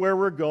tells us where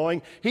we're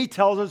going. He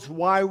tells us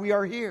why we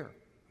are here.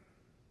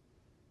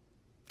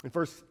 In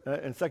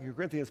 2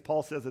 Corinthians,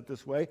 Paul says it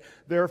this way: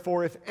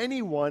 "Therefore, if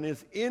anyone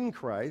is in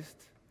Christ,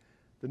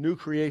 the new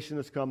creation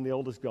has come, the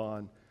old is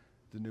gone,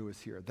 the new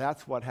is here."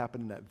 That's what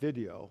happened in that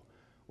video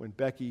when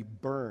Becky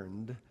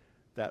burned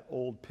that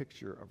old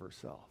picture of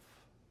herself.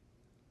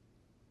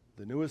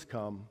 The new has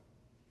come,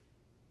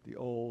 The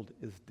old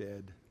is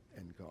dead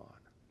and gone.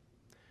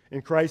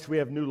 In Christ, we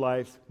have new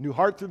life, new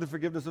heart through the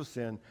forgiveness of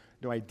sin,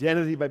 new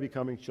identity by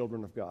becoming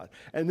children of God.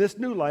 And this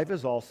new life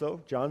is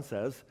also, John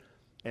says,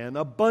 an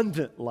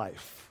abundant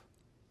life.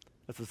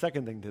 That's the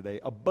second thing today,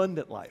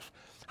 abundant life.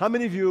 How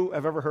many of you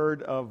have ever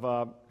heard of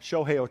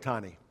Shohei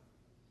Ohtani?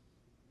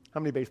 How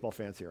many baseball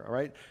fans here, all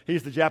right?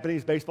 He's the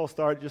Japanese baseball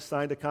star that just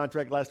signed a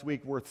contract last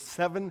week worth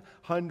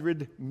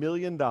 $700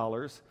 million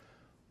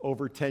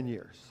over 10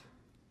 years.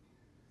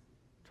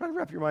 Try to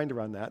wrap your mind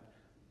around that.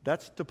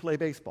 That's to play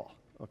baseball,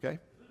 okay?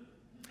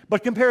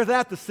 But compare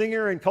that to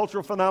singer and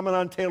cultural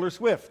phenomenon Taylor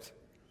Swift,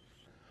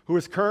 who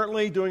is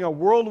currently doing a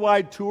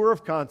worldwide tour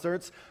of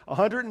concerts,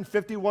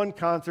 151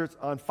 concerts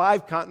on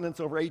 5 continents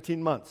over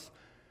 18 months.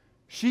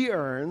 She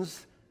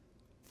earns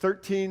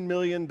 $13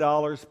 million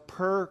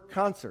per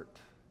concert.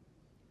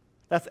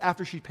 That's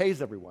after she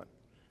pays everyone,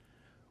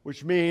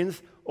 which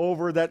means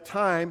over that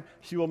time,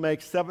 she will make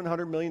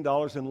 $700 million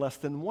in less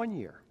than 1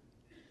 year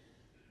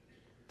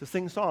to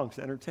sing songs,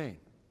 to entertain.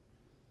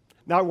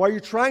 Now, while you're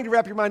trying to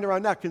wrap your mind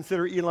around that,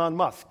 consider Elon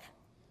Musk.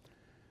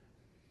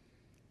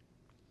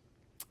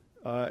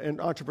 An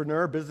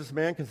entrepreneur,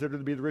 businessman, considered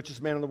to be the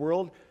richest man in the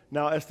world,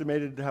 now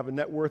estimated to have a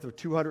net worth of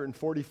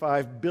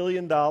 $245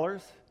 billion,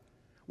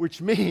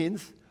 which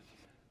means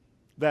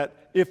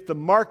that if the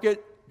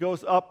market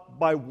goes up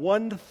by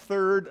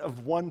 1/3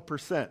 of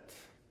 1%,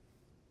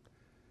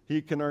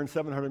 he can earn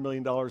 $700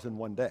 million in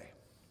one day.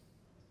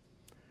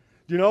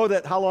 Do you know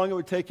that how long it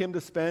would take him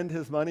to spend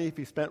his money if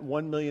he spent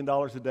 $1 million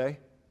a day?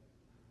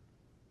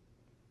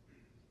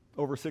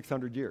 Over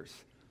 600 years.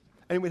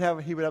 And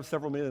he would have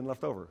several million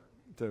left over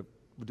to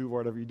do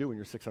whatever you do when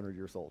you're 600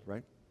 years old,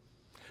 right?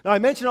 Now, I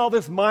mention all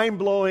this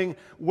mind-blowing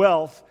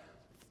wealth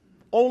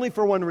only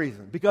for one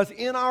reason. Because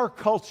in our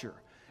culture,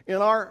 in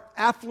our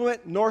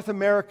affluent North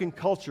American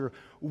culture,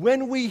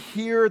 when we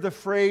hear the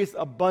phrase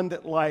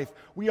abundant life,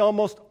 we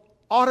almost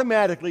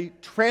automatically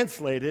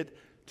translate it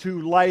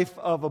to life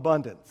of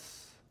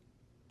abundance,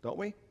 don't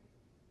we?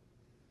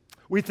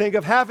 We think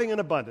of having an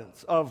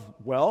abundance of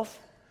wealth,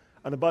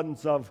 an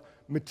abundance of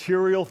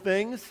material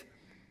things.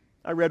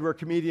 I read where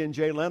comedian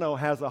Jay Leno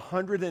has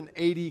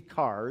 180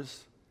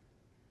 cars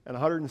and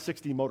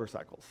 160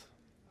 motorcycles.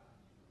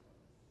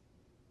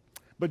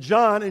 But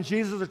John and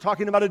Jesus are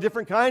talking about a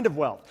different kind of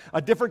wealth,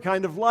 a different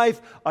kind of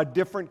life, a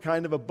different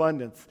kind of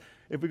abundance.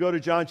 If we go to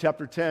John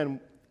chapter 10,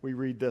 we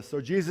read this.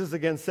 So Jesus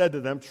again said to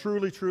them,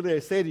 "Truly, truly, I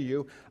say to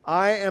you,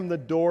 I am the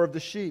door of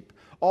the sheep.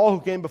 All who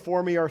came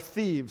before me are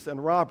thieves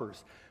and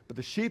robbers, but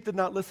the sheep did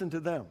not listen to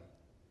them.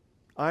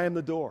 I am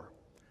the door.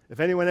 If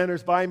anyone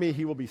enters by me,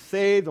 he will be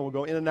saved and will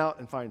go in and out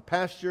and find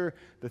pasture.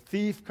 The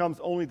thief comes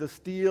only to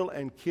steal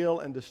and kill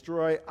and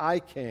destroy.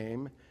 I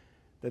came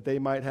that they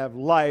might have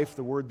life,"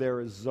 the word there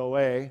is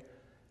zoe,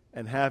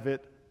 "and have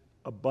it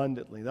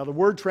abundantly." Now, the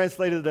word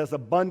translated as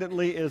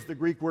abundantly is the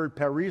Greek word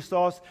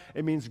perissos.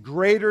 It means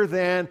greater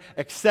than,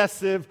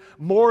 excessive,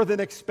 more than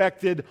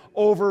expected,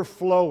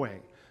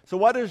 overflowing. So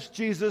what does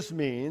Jesus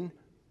mean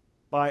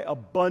by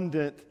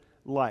abundant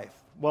life?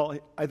 Well,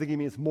 I think he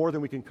means more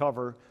than we can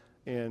cover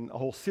in a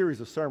whole series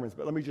of sermons,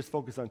 but let me just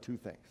focus on 2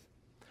 things.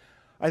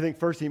 I think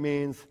first he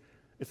means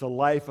it's a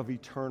life of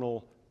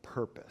eternal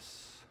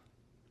purpose.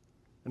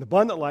 An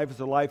abundant life is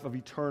a life of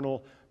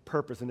eternal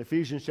purpose. In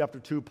Ephesians chapter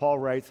 2, Paul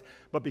writes,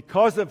 "But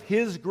because of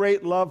his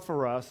great love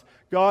for us,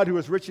 God, who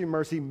is rich in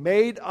mercy,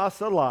 made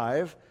us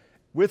alive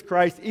with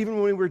Christ, even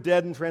when we were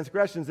dead in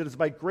transgressions. It is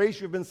by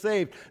grace you have been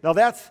saved." Now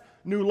that's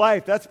new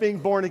life. That's being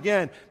born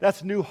again.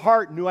 That's new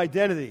heart, new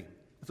identity.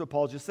 That's what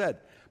Paul just said.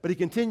 But he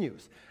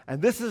continues,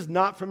 "And this is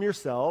not from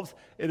yourselves.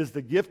 It is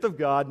the gift of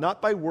God,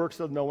 not by works,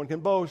 so no one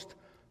can boast.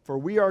 For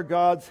we are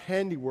God's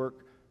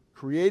handiwork,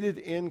 created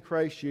in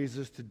Christ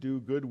Jesus to do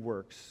good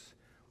works,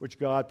 which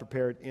God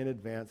prepared in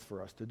advance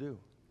for us to do."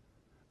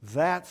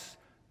 That's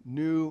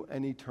new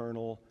and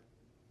eternal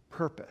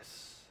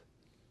purpose.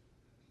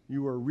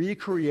 You were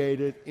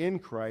recreated in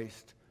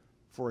Christ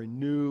for a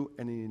new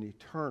and an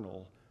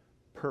eternal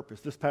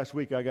purpose. This past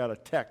week, I got a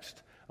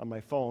text on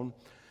my phone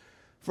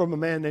from a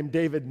man named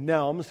David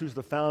Nelms, who's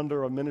the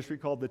founder of a ministry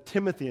called the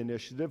Timothy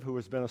Initiative, who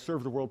has been a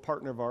Serve the World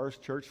partner of ours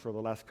church for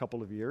the last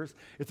couple of years.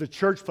 It's a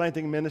church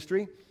planting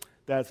ministry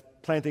that's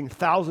planting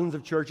thousands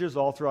of churches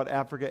all throughout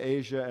Africa,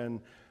 Asia,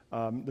 and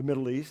the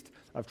Middle East.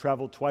 I've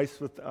traveled two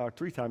or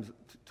three times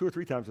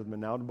with him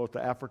now, to both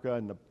to Africa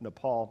and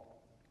Nepal.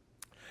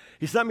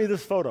 He sent me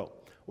this photo,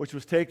 which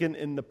was taken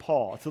in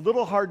Nepal. It's a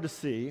little hard to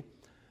see,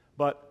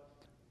 but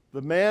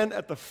the man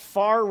at the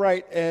far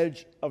right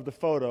edge of the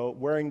photo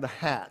wearing the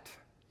hat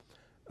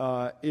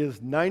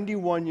is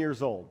 91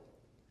 years old.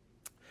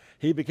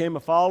 He became a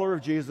follower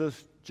of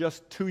Jesus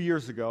just 2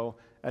 years ago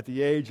at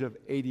the age of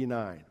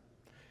 89.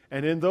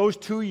 And in those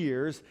 2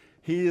 years,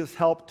 he has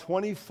helped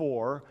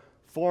 24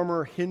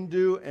 former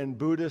Hindu and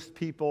Buddhist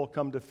people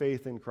come to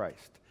faith in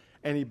Christ.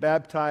 And he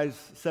baptized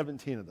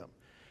 17 of them.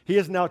 He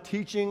is now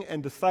teaching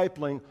and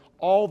discipling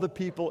all the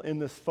people in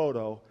this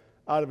photo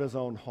out of his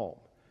own home.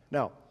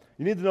 Now,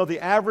 you need to know the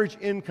average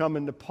income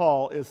in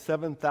Nepal is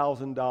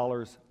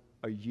 $7,000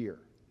 a year.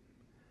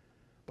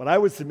 But I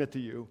would submit to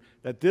you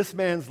that this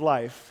man's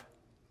life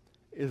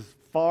is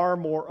far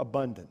more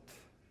abundant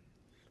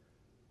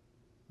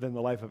than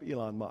the life of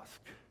Elon Musk,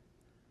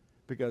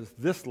 because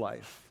this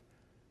life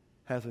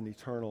has an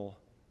eternal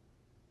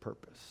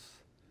purpose.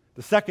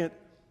 The second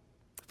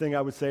thing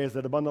I would say is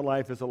that abundant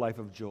life is a life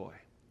of joy.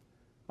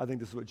 I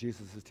think this is what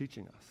Jesus is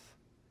teaching us,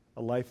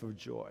 a life of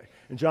joy.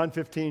 In John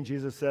 15,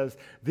 Jesus says,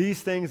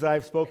 "These things I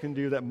have spoken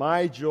to you, that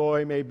my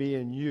joy may be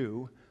in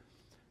you,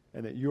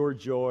 and that your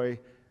joy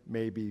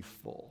may be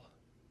full."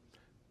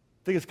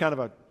 I think it's kind of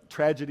a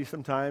tragedy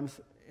sometimes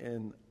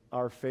in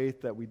our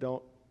faith that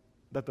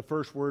that the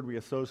first word we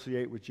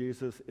associate with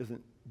Jesus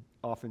isn't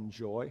often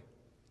joy.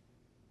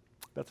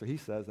 That's what he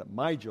says, that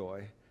my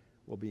joy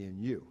will be in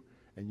you,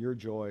 and your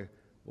joy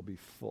will be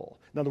full.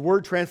 Now, the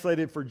word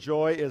translated for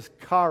joy is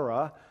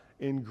chara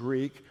in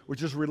Greek,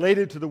 which is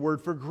related to the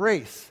word for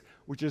grace,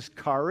 which is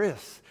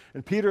charis.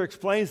 And Peter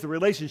explains the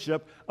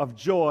relationship of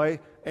joy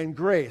and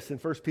grace in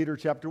 1 Peter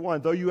chapter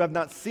 1. Though you have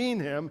not seen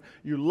him,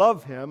 you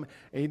love him,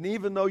 and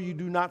even though you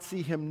do not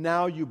see him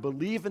now, you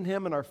believe in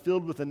him and are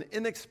filled with an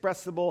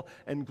inexpressible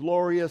and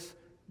glorious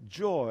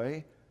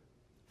joy,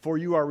 for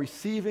you are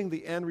receiving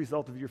the end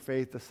result of your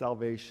faith, the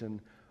salvation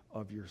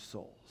of your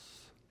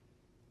souls.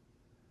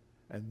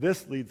 And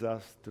this leads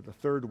us to the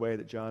third way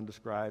that John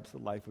describes the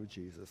life of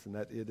Jesus, and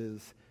that it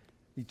is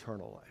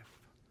eternal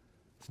life.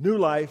 It's new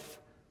life,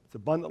 it's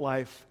abundant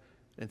life,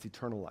 and it's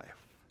eternal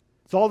life.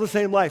 It's all the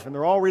same life, and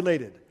they're all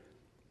related.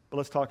 But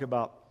let's talk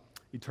about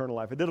eternal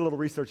life. I did a little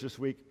research this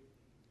week,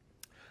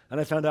 and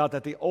I found out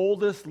that the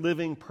oldest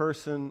living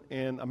person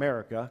in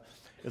America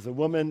is a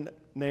woman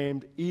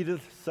named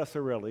Edith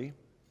Ceccarelli,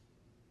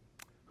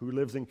 who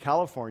lives in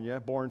California,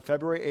 born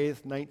February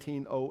 8th,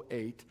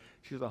 1908.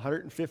 She's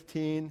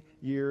 115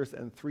 years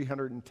and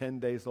 310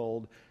 days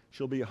old.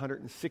 She'll be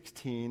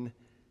 116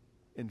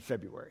 in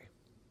February.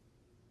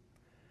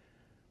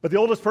 But the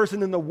oldest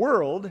person in the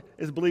world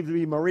is believed to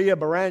be Maria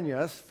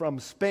Barajas from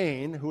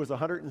Spain, who is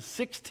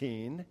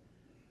 116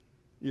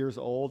 years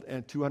old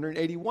and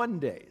 281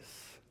 days.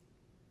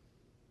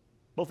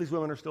 Both these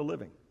women are still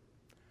living.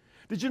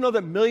 Did you know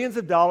that millions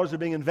of dollars are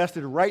being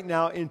invested right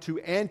now into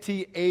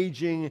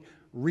anti-aging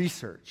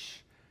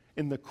research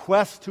in the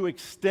quest to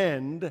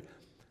extend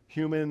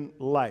human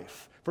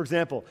life? For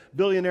example,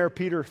 billionaire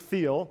Peter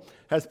Thiel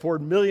has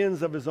poured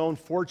millions of his own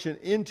fortune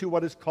into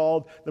what is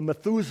called the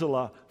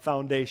Methuselah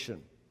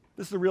Foundation.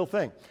 This is a real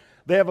thing.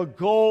 They have a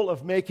goal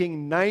of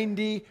making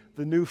 90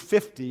 the new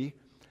 50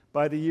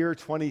 by the year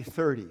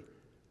 2030.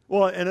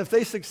 Well, and if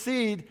they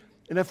succeed,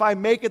 and if I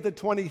make it to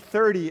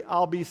 2030,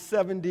 I'll be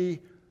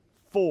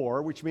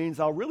 74, which means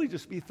I'll really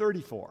just be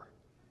 34.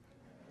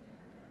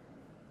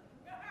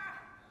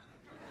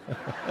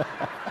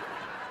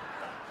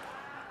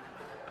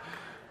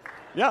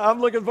 Yeah, I'm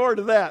looking forward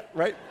to that,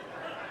 right?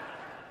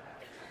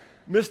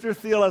 Mr.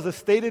 Thiel has a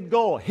stated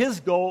goal.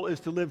 His goal is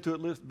to live to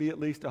be at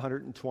least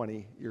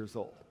 120 years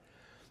old.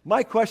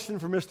 My question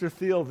for Mr.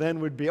 Thiel then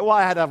would be, well,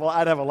 I'd have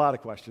a lot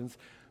of questions,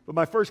 but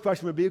my first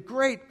question would be,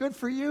 great, good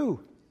for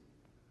you.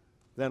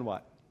 Then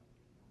what?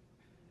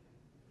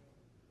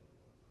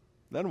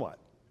 Then what?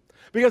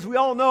 Because we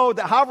all know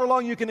that however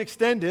long you can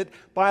extend it,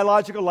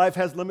 biological life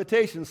has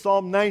limitations.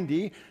 Psalm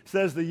 90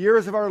 says the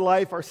years of our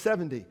life are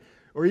 70,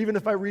 or even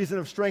if by reason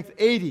of strength,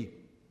 80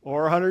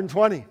 or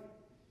 120.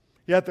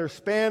 Yet their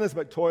span is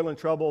but toil and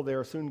trouble. They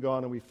are soon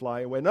gone and we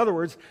fly away. In other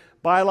words,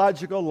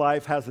 biological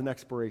life has an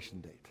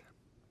expiration date.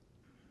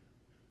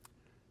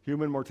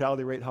 Human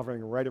mortality rate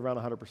hovering right around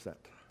 100%.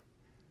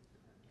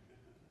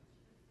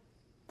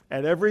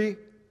 At every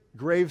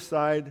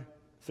graveside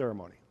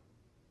ceremony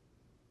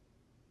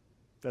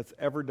that's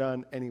ever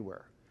done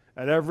anywhere,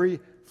 at every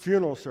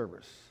funeral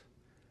service,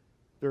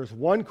 there's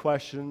one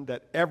question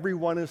that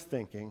everyone is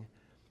thinking,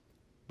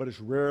 but is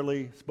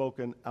rarely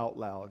spoken out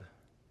loud,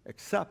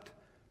 except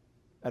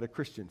at a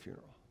Christian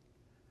funeral.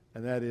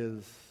 And that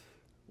is,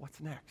 what's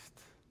next?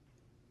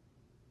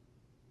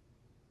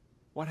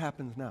 What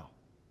happens now?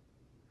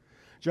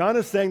 John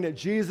is saying that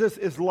Jesus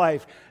is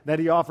life, that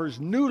he offers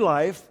new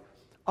life,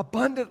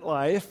 abundant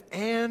life,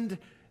 and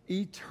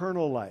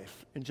eternal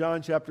life. In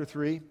John chapter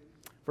 3,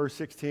 verse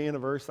 16, a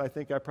verse I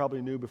think I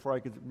probably knew before I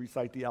could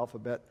recite the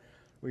alphabet,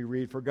 we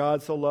read, "For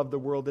God so loved the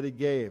world that he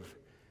gave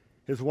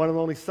his one and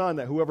only Son,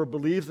 that whoever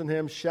believes in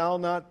him shall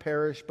not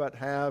perish but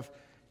have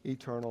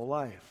eternal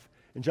life."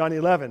 In John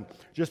 11,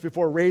 just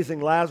before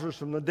raising Lazarus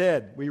from the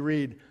dead, we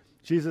read,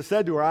 Jesus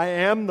said to her, "I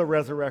am the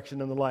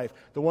resurrection and the life.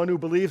 The one who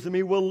believes in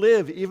me will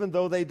live even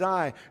though they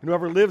die. And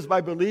whoever lives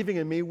by believing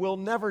in me will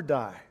never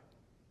die."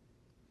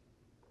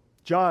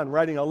 John,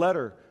 writing a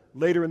letter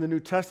later in the New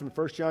Testament,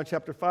 1 John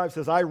chapter 5,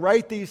 says, "I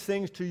write these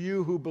things to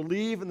you who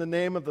believe in the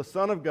name of the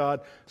Son of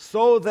God,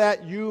 so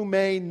that you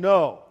may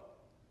know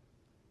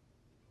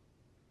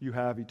you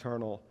have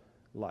eternal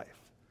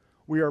life."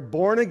 We are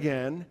born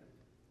again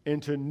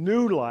into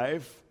new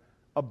life,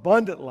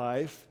 abundant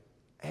life,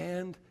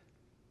 and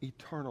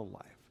eternal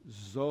life.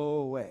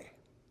 Zoe,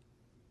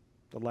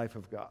 the life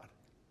of God.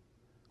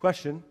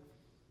 Question,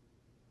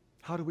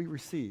 how do we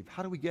receive?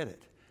 How do we get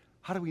it?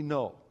 How do we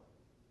know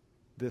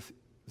this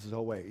This is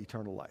Zoe,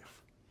 eternal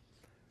life.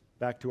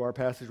 Back to our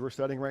passage we're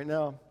studying right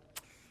now.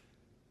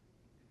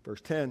 Verse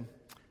 10,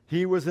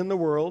 he was in the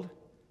world,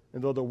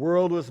 and though the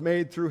world was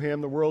made through him,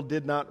 the world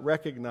did not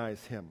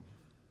recognize him.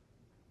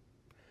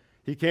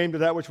 He came to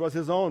that which was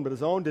his own, but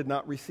his own did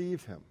not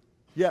receive him.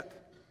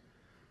 Yet,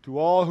 to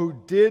all who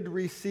did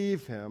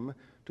receive him,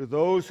 to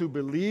those who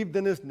believed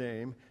in his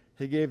name,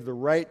 he gave the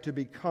right to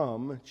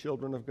become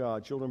children of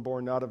God, children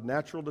born not of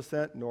natural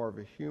descent, nor of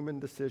a human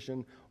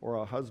decision or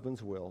a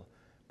husband's will,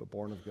 but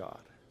born of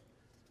God.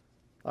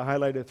 I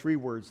highlighted 3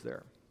 words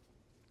there.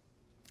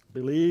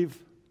 Believe,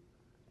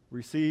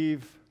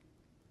 receive,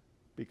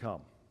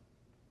 become.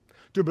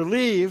 To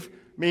believe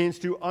means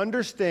to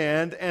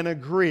understand and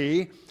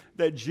agree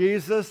that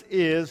Jesus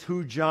is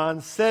who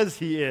John says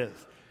he is.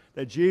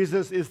 That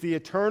Jesus is the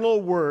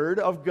eternal Word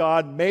of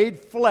God made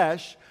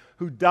flesh,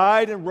 who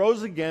died and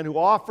rose again, who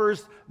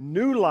offers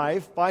new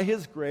life by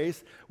his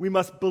grace. We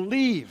must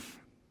believe.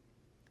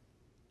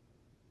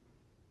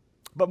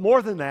 But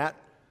more than that,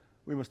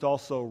 we must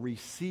also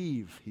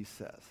receive, he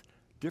says.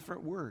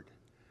 Different word.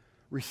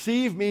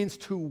 Receive means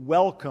to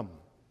welcome.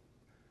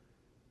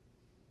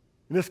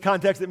 In this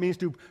context, it means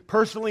to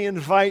personally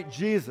invite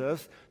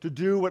Jesus to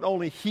do what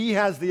only he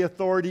has the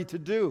authority to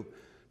do.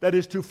 That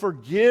is, to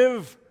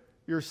forgive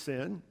your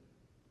sin,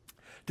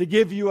 to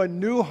give you a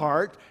new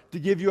heart, to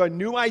give you a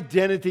new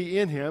identity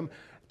in him,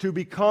 to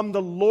become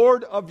the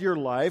Lord of your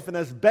life, and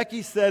as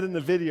Becky said in the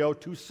video,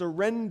 to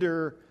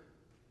surrender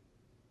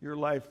your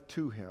life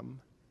to him.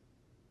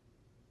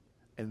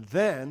 And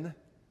then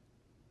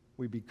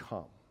we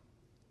become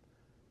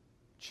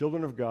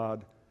children of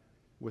God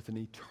with an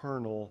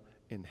eternal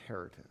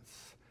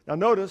inheritance. Now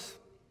notice,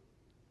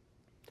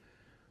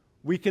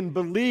 we can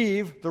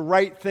believe the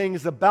right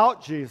things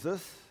about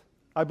Jesus.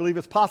 I believe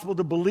it's possible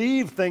to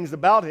believe things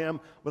about him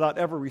without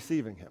ever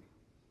receiving him.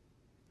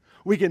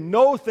 We can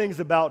know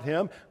things about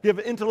him, give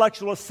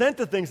intellectual assent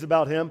to things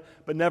about him,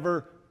 but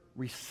never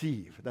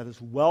receive. That is,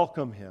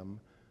 welcome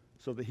him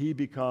so that he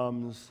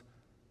becomes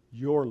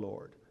your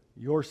Lord,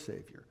 your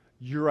Savior,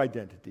 your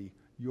identity,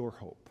 your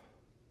hope,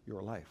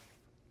 your life.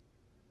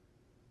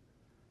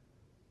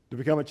 To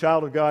become a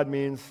child of God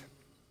means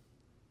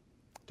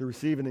to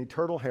receive an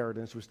eternal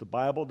inheritance, which the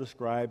Bible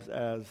describes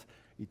as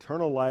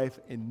eternal life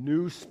in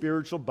new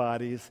spiritual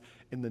bodies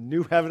in the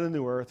new heaven and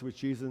new earth, which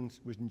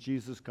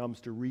Jesus comes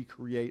to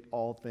recreate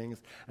all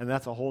things. And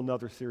that's a whole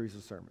other series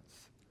of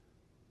sermons.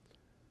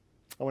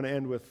 I want to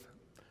end with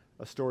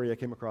a story I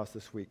came across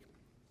this week.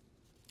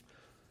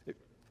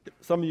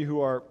 Some of you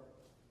who are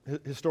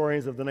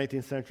historians of the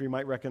 19th century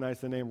might recognize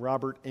the name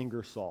Robert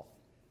Ingersoll.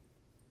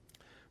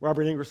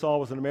 Robert Ingersoll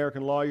was an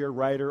American lawyer,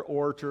 writer,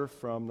 orator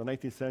from the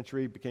 19th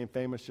century, became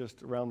famous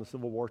just around the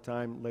Civil War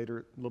time, later,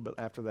 a little bit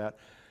after that.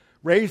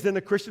 Raised in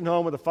a Christian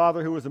home with a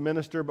father who was a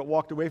minister, but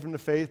walked away from the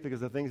faith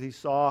because of things he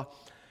saw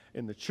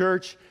in the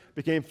church,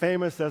 became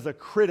famous as a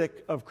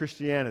critic of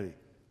Christianity.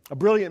 A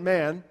brilliant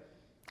man,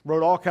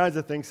 wrote all kinds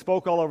of things,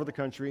 spoke all over the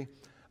country,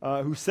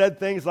 who said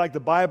things like the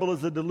Bible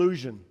is a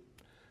delusion,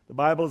 the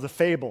Bible is a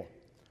fable,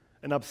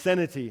 an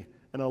obscenity,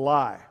 and a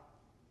lie.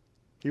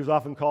 He was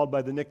often called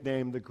by the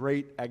nickname the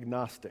Great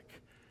Agnostic.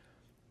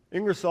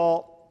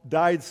 Ingersoll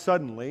died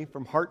suddenly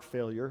from heart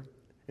failure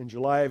in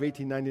July of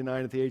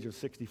 1899 at the age of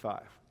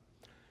 65.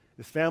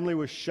 His family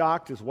was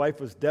shocked. His wife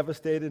was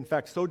devastated. In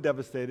fact, so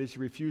devastated she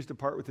refused to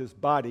part with his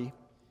body,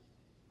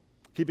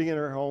 keeping it in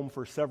her home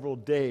for several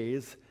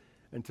days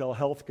until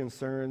health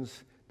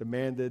concerns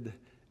demanded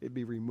it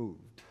be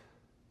removed.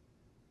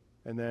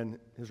 And then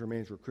his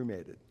remains were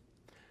cremated.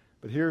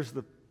 But here's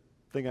the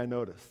thing I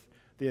noticed.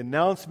 The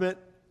announcement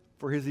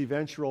for his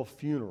eventual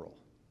funeral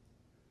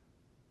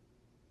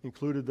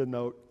included the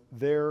note,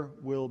 "There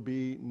will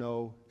be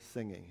no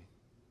singing."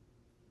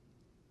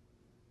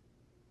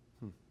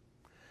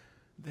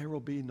 There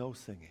will be no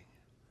singing.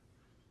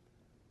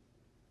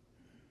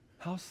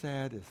 How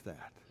sad is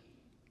that?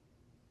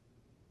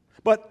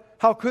 But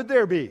how could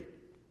there be?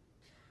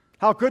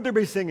 How could there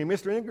be singing?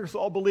 Mr.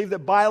 Ingersoll believed that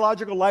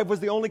biological life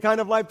was the only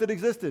kind of life that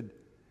existed.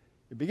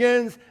 It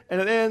begins and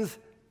it ends,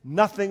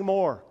 nothing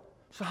more.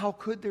 So how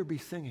could there be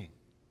singing?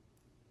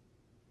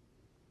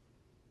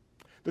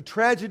 The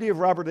tragedy of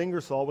Robert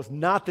Ingersoll was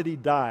not that he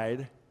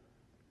died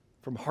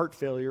from heart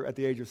failure at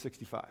the age of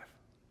 65.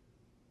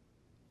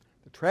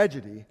 The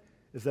tragedy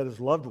is that his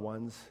loved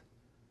ones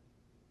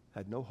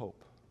had no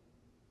hope.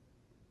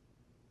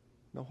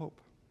 No hope.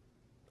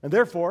 And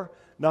therefore,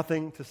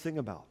 nothing to sing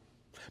about.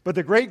 But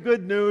the great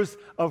good news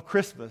of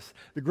Christmas,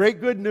 the great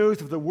good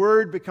news of the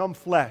Word become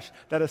flesh,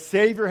 that a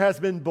Savior has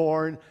been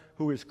born,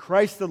 who is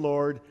Christ the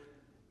Lord,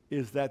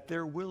 is that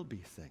there will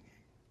be singing.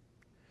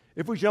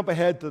 If we jump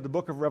ahead to the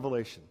book of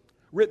Revelation,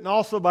 written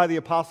also by the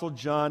Apostle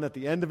John at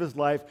the end of his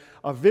life,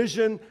 a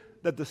vision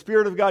that the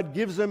Spirit of God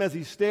gives him as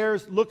he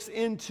looks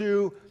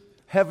into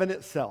heaven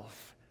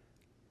itself.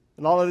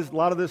 And a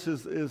lot of this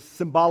is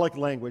symbolic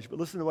language, but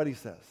listen to what he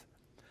says.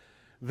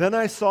 Then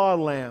I saw a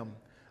lamb,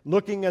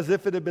 looking as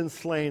if it had been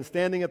slain,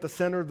 standing at the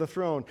center of the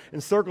throne,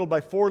 encircled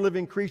by 4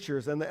 living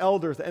creatures and the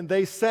elders, and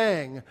they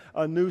sang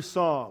a new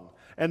song.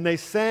 And they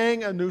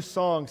sang a new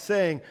song,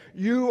 saying,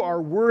 "You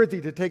are worthy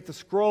to take the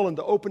scroll and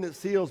to open its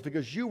seals,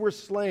 because you were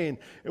slain,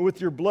 and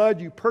with your blood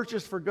you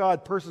purchased for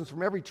God persons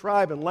from every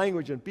tribe and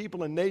language and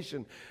people and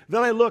nation."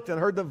 Then I looked and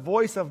heard the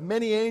voice of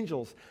many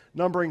angels,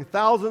 numbering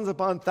thousands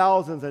upon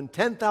thousands and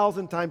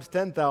 10,000 times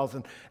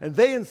 10,000. And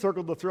they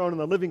encircled the throne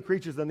and the living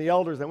creatures and the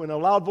elders. And in a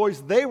loud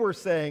voice they were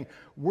saying,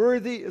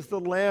 "Worthy is the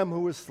Lamb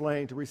who was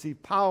slain to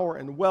receive power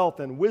and wealth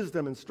and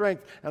wisdom and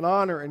strength and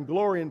honor and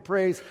glory and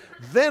praise."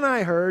 Then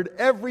I heard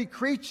every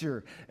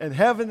creature in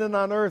heaven and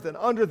on earth and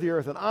under the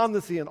earth and on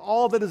the sea and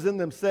all that is in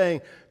them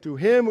saying, "To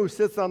him who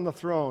sits on the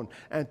throne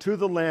and to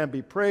the Lamb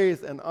be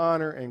praise and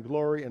honor and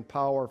glory and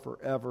power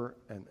forever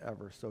and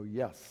ever." So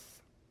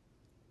yes,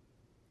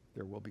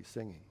 there will be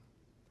singing.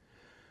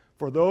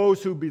 For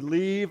those who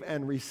believe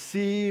and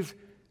receive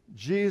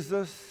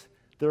Jesus,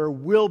 there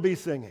will be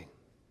singing,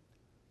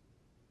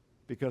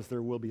 because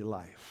there will be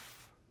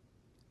life.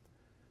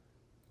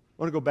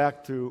 I want to go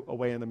back to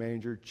Away in the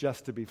Manger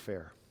just to be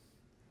fair.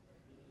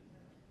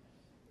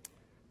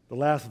 The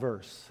last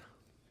verse.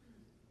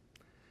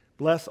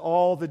 "Bless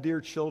all the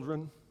dear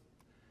children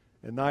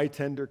in thy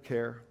tender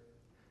care,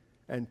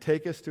 and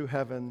take us to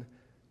heaven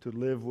to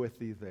live with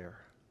thee there."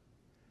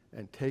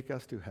 And take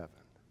us to heaven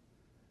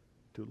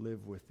to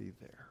live with thee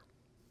there.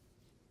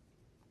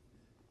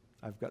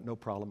 I've got no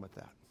problem with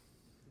that.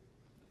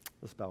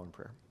 Let's bow in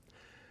prayer.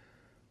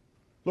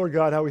 Lord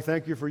God, how we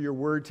thank you for your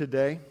word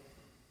today.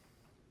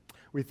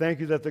 We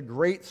thank you that the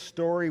great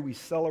story we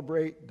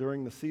celebrate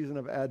during the season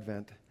of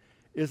Advent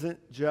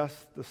isn't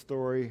just the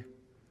story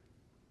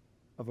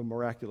of a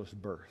miraculous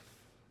birth.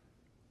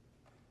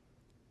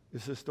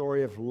 It's a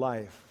story of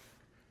life,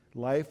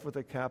 life with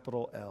a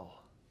capital L.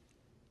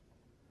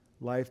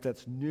 Life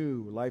that's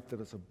new, life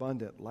that is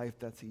abundant, life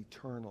that's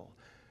eternal.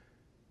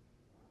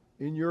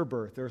 In your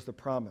birth, there's the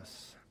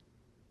promise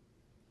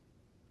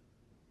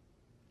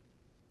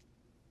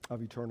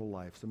of eternal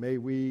life. So may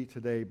we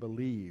today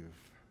believe,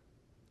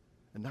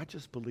 and not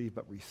just believe,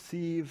 but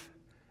receive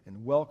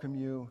and welcome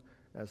you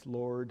as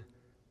Lord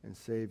and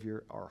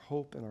Savior, our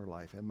hope in our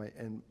life.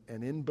 And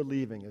in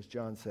believing, as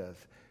John says,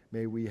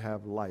 may we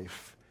have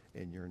life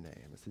in your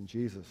name. It's in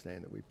Jesus'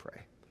 name that we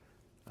pray.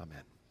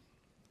 Amen.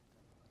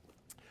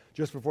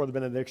 Just before the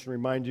benediction,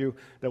 remind you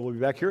that we'll be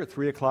back here at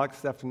 3 o'clock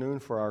this afternoon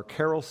for our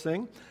carol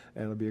sing,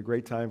 and it'll be a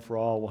great time for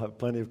all. We'll have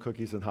plenty of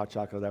cookies and hot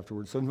chocolate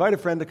afterwards. So invite a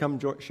friend to come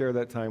share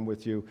that time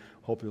with you.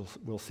 Hope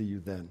we'll see you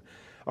then.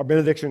 Our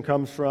benediction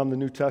comes from the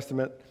New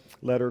Testament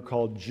letter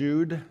called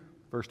Jude,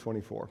 verse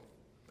 24.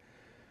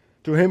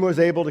 "To him who is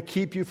able to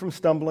keep you from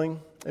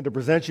stumbling and to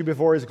present you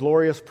before his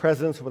glorious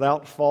presence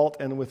without fault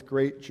and with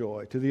great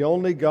joy. To the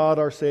only God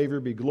our Savior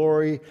be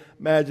glory,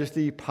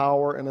 majesty,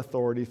 power, and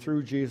authority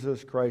through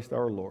Jesus Christ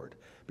our Lord,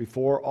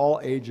 before all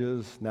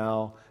ages,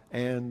 now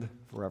and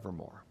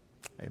forevermore."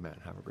 Amen.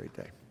 Have a great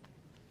day.